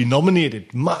lovely to be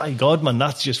nominated. My God, man,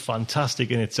 that's just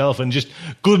fantastic in itself. And just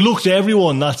good luck to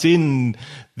everyone that's in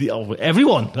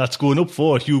everyone that's going up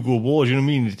for Hugo Awards. You know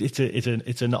what I mean?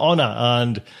 It's an honour,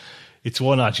 and it's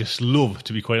one I just love,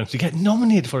 to be quite honest. To get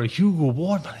nominated for a Hugo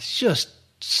Award, man, it's just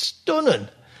stunning.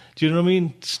 Do you know what I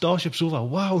mean? Starship Sofa,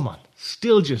 wow, man,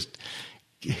 still just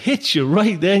hits you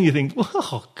right there, and you think,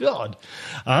 oh God.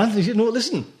 And you know,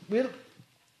 listen, wait,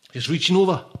 just reaching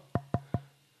over.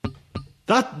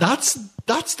 That's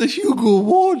the Hugo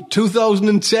Award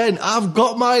 2010. I've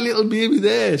got my little baby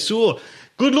there. So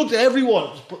good luck to everyone.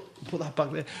 Put that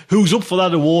back there. Who's up for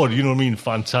that award? You know what I mean?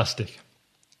 Fantastic.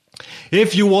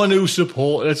 If you want to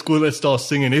support, let's start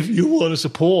singing. If you want to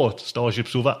support Starship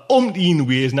Sofa, umpteen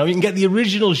ways. Now you can get the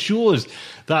original shows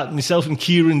that myself and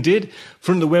Kieran did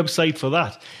from the website for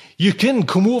that. You can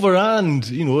come over and,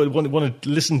 you know, want to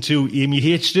listen to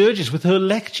Amy H. Sturgis with her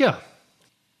lecture.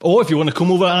 Or if you want to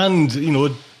come over and, you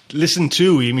know, listen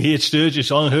to Amy H.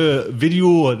 Sturgis on her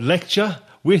video lecture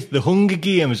with the Hunger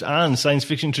Games and science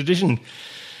fiction tradition,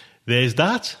 there's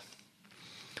that.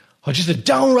 Or just a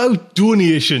downright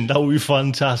donation. That would be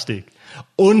fantastic.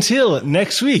 Until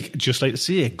next week, just like to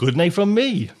say good night from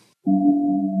me.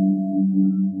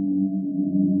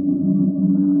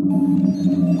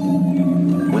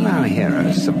 Will our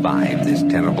heroes survive this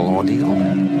terrible ordeal?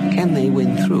 Can they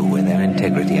win through with their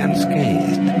integrity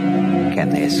unscathed?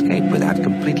 Can they escape without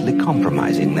completely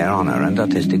compromising their honor and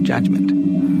artistic judgment?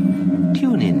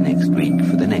 Tune in next week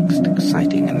for the next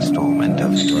exciting installment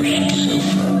of Starship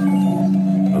Sofa.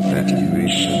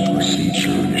 Evacuation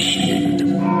procedure initiated.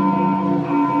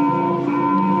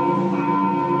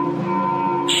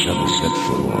 Shuttle set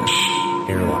for launch.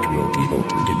 Airlock will be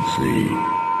opened in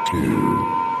 3, 2,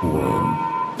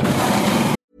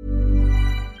 1.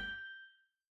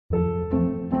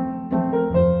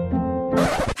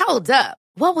 Hold up.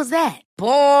 What was that?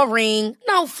 Boring.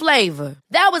 No flavor.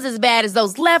 That was as bad as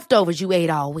those leftovers you ate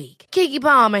all week. Keke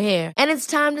Palmer here, and it's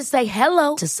time to say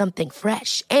hello to something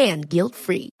fresh and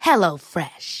guilt-free. Hello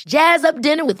Fresh. Jazz up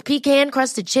dinner with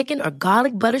pecan-crusted chicken or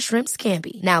garlic butter shrimp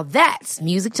scampi. Now that's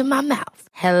music to my mouth.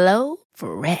 Hello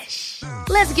Fresh.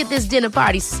 Let's get this dinner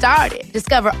party started.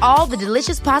 Discover all the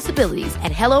delicious possibilities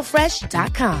at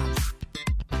HelloFresh.com.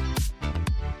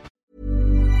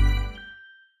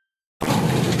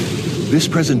 This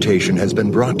presentation has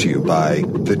been brought to you by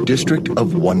the District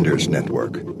of Wonders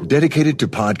Network, dedicated to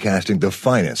podcasting the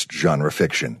finest genre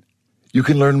fiction. You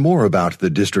can learn more about the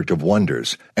District of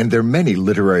Wonders and their many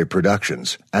literary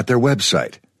productions at their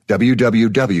website,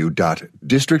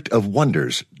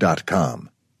 www.districtofwonders.com.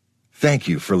 Thank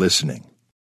you for listening.